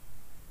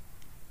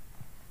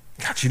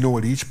 God, you know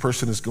what each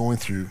person is going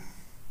through.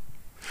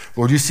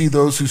 Lord, you see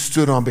those who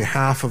stood on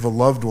behalf of a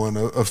loved one,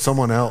 of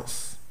someone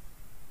else.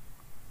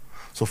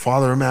 So,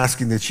 Father, I'm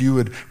asking that you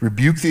would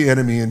rebuke the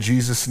enemy in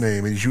Jesus'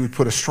 name, and you would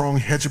put a strong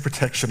hedge of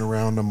protection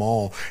around them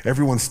all.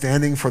 Everyone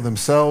standing for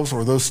themselves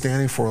or those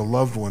standing for a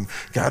loved one.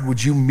 God,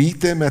 would you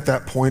meet them at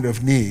that point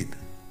of need?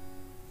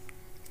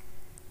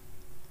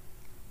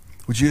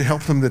 Would you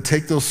help them to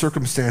take those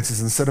circumstances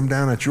and set them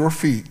down at your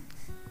feet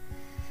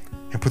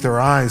and put their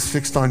eyes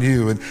fixed on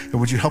you? And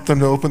would you help them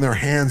to open their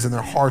hands and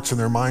their hearts and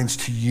their minds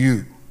to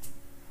you?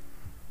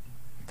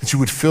 That you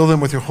would fill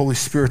them with your Holy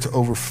Spirit to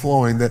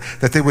overflowing,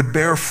 that they would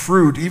bear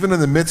fruit even in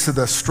the midst of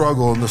the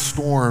struggle and the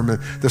storm and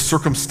the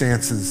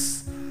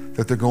circumstances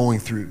that they're going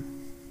through.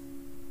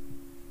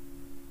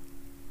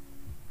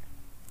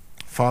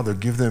 Father,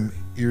 give them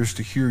ears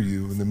to hear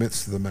you in the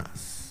midst of the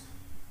mess.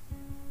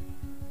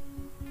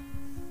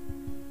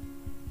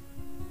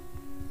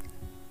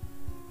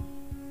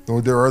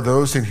 Lord, there are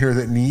those in here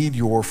that need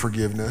your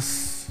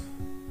forgiveness,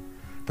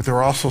 but there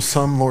are also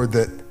some, Lord,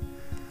 that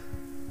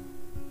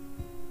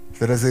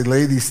as they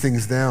lay these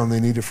things down,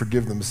 they need to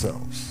forgive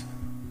themselves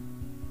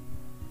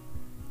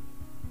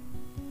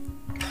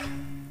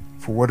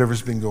for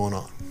whatever's been going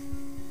on.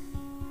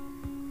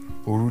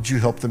 Lord, would you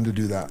help them to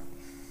do that?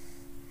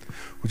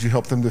 Would you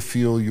help them to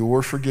feel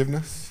your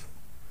forgiveness?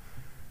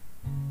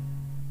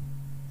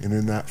 And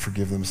in that,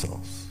 forgive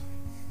themselves.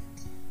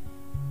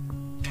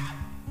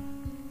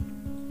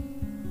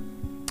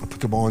 I put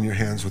them all in your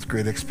hands with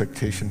great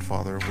expectation,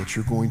 Father, of what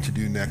you're going to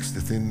do next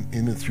in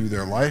and through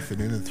their life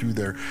and in and through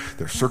their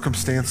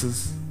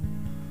circumstances.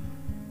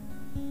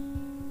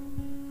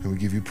 And we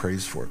give you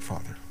praise for it,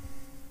 Father.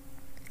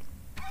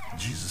 In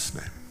Jesus'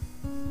 name,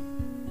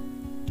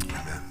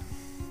 amen.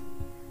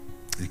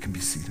 You can be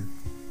seated.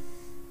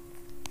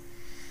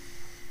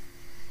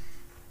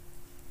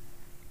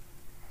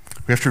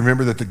 We have to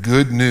remember that the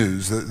good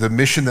news, the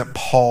mission that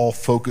Paul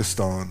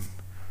focused on,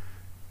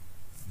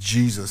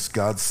 Jesus,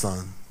 God's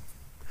Son,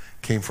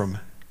 came from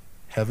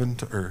heaven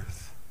to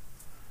earth,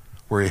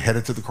 where he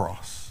headed to the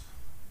cross,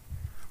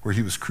 where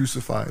he was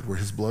crucified, where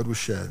his blood was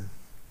shed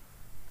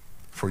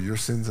for your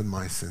sins and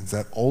my sins,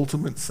 that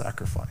ultimate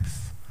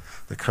sacrifice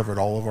that covered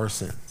all of our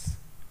sins.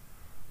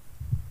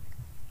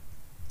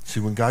 See,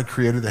 when God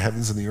created the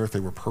heavens and the earth,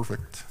 they were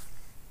perfect.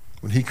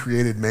 When he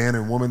created man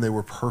and woman, they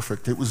were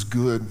perfect. It was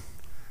good.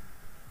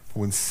 But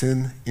when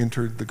sin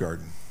entered the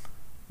garden,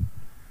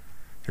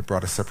 it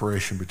brought a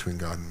separation between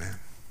God and man.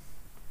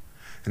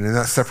 And in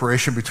that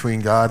separation between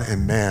God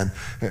and man,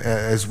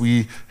 as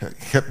we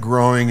kept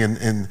growing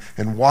and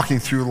walking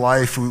through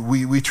life,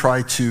 we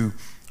try to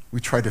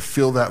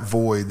fill that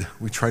void.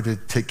 We try to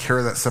take care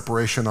of that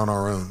separation on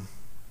our own.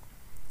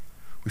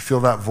 We fill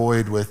that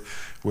void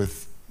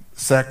with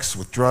sex,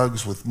 with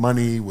drugs, with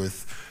money,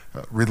 with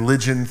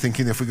religion,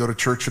 thinking if we go to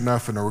church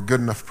enough and are a good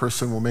enough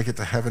person, we'll make it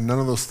to heaven. None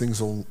of those things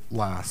will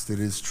last. It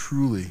is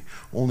truly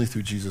only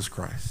through Jesus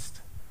Christ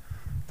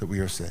that we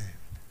are saved.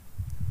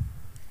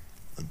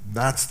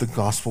 That's the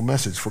gospel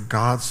message. For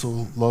God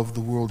so loved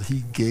the world,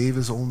 he gave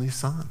his only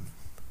son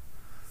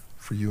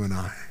for you and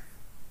I,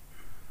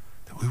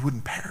 that we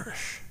wouldn't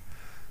perish,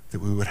 that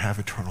we would have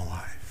eternal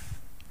life.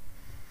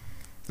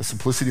 The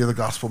simplicity of the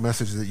gospel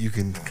message is that you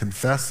can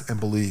confess and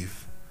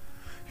believe.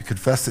 You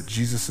confess that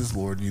Jesus is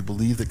Lord, and you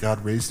believe that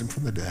God raised him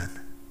from the dead,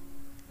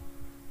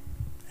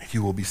 and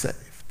you will be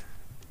saved.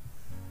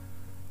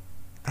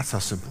 That's how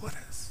simple it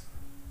is.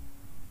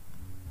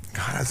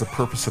 God has a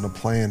purpose and a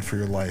plan for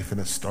your life,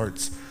 and it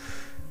starts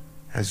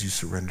as you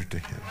surrender to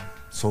him.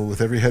 So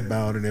with every head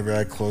bowed and every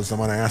eye closed, I'm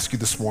going to ask you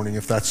this morning,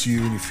 if that's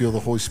you and you feel the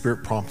Holy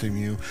Spirit prompting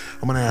you,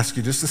 I'm going to ask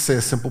you just to say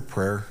a simple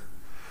prayer,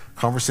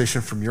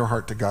 conversation from your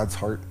heart to God's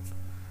heart.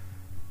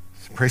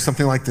 Pray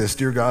something like this: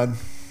 Dear God,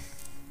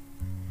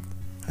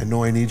 I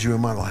know I need you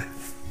in my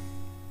life.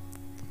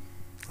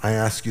 I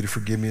ask you to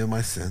forgive me of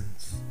my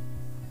sins.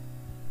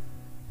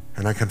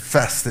 And I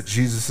confess that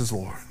Jesus is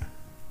Lord.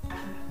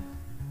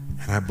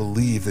 And I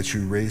believe that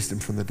you raised him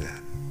from the dead.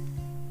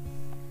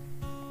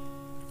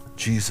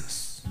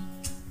 Jesus,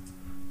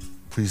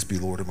 please be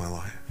Lord of my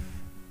life.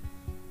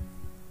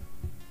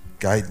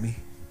 Guide me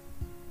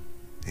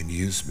and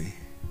use me.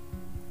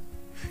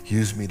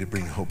 Use me to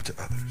bring hope to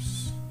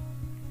others.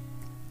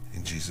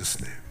 In Jesus'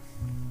 name.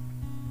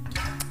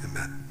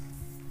 Amen.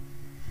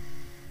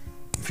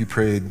 If you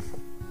prayed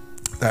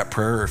that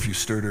prayer, or if you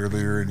stirred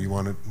earlier and you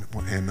wanted,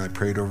 and I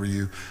prayed over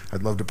you,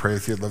 I'd love to pray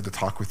with you. I'd love to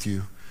talk with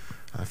you.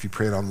 If you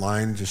prayed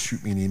online, just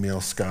shoot me an email,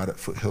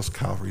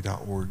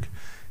 scott@foothillscalvary.org,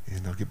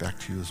 and I'll get back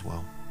to you as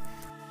well.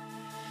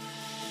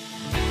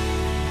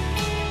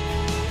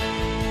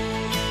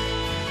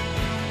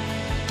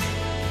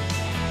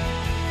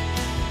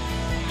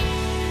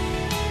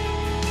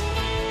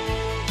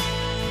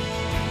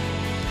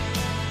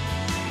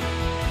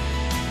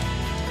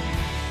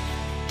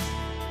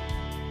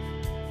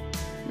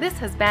 This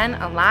has been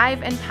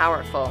Alive and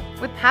Powerful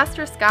with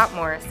Pastor Scott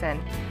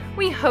Morrison.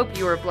 We hope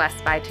you were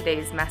blessed by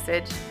today's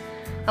message.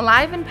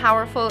 Alive and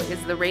Powerful is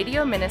the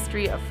radio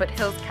ministry of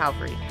Foothills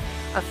Calvary,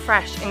 a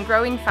fresh and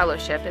growing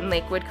fellowship in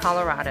Lakewood,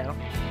 Colorado.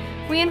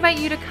 We invite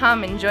you to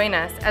come and join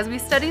us as we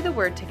study the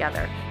Word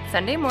together,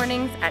 Sunday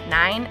mornings at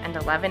 9 and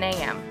 11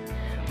 a.m.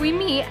 We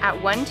meet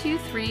at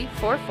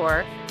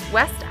 12344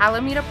 West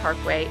Alameda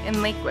Parkway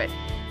in Lakewood,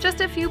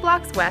 just a few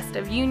blocks west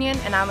of Union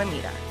and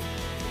Alameda.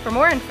 For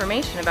more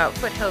information about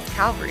Foothills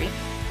Calvary,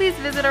 please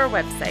visit our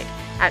website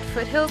at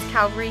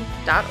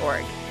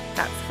foothillscalvary.org.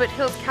 That's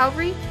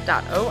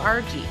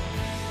foothillscalvary.org.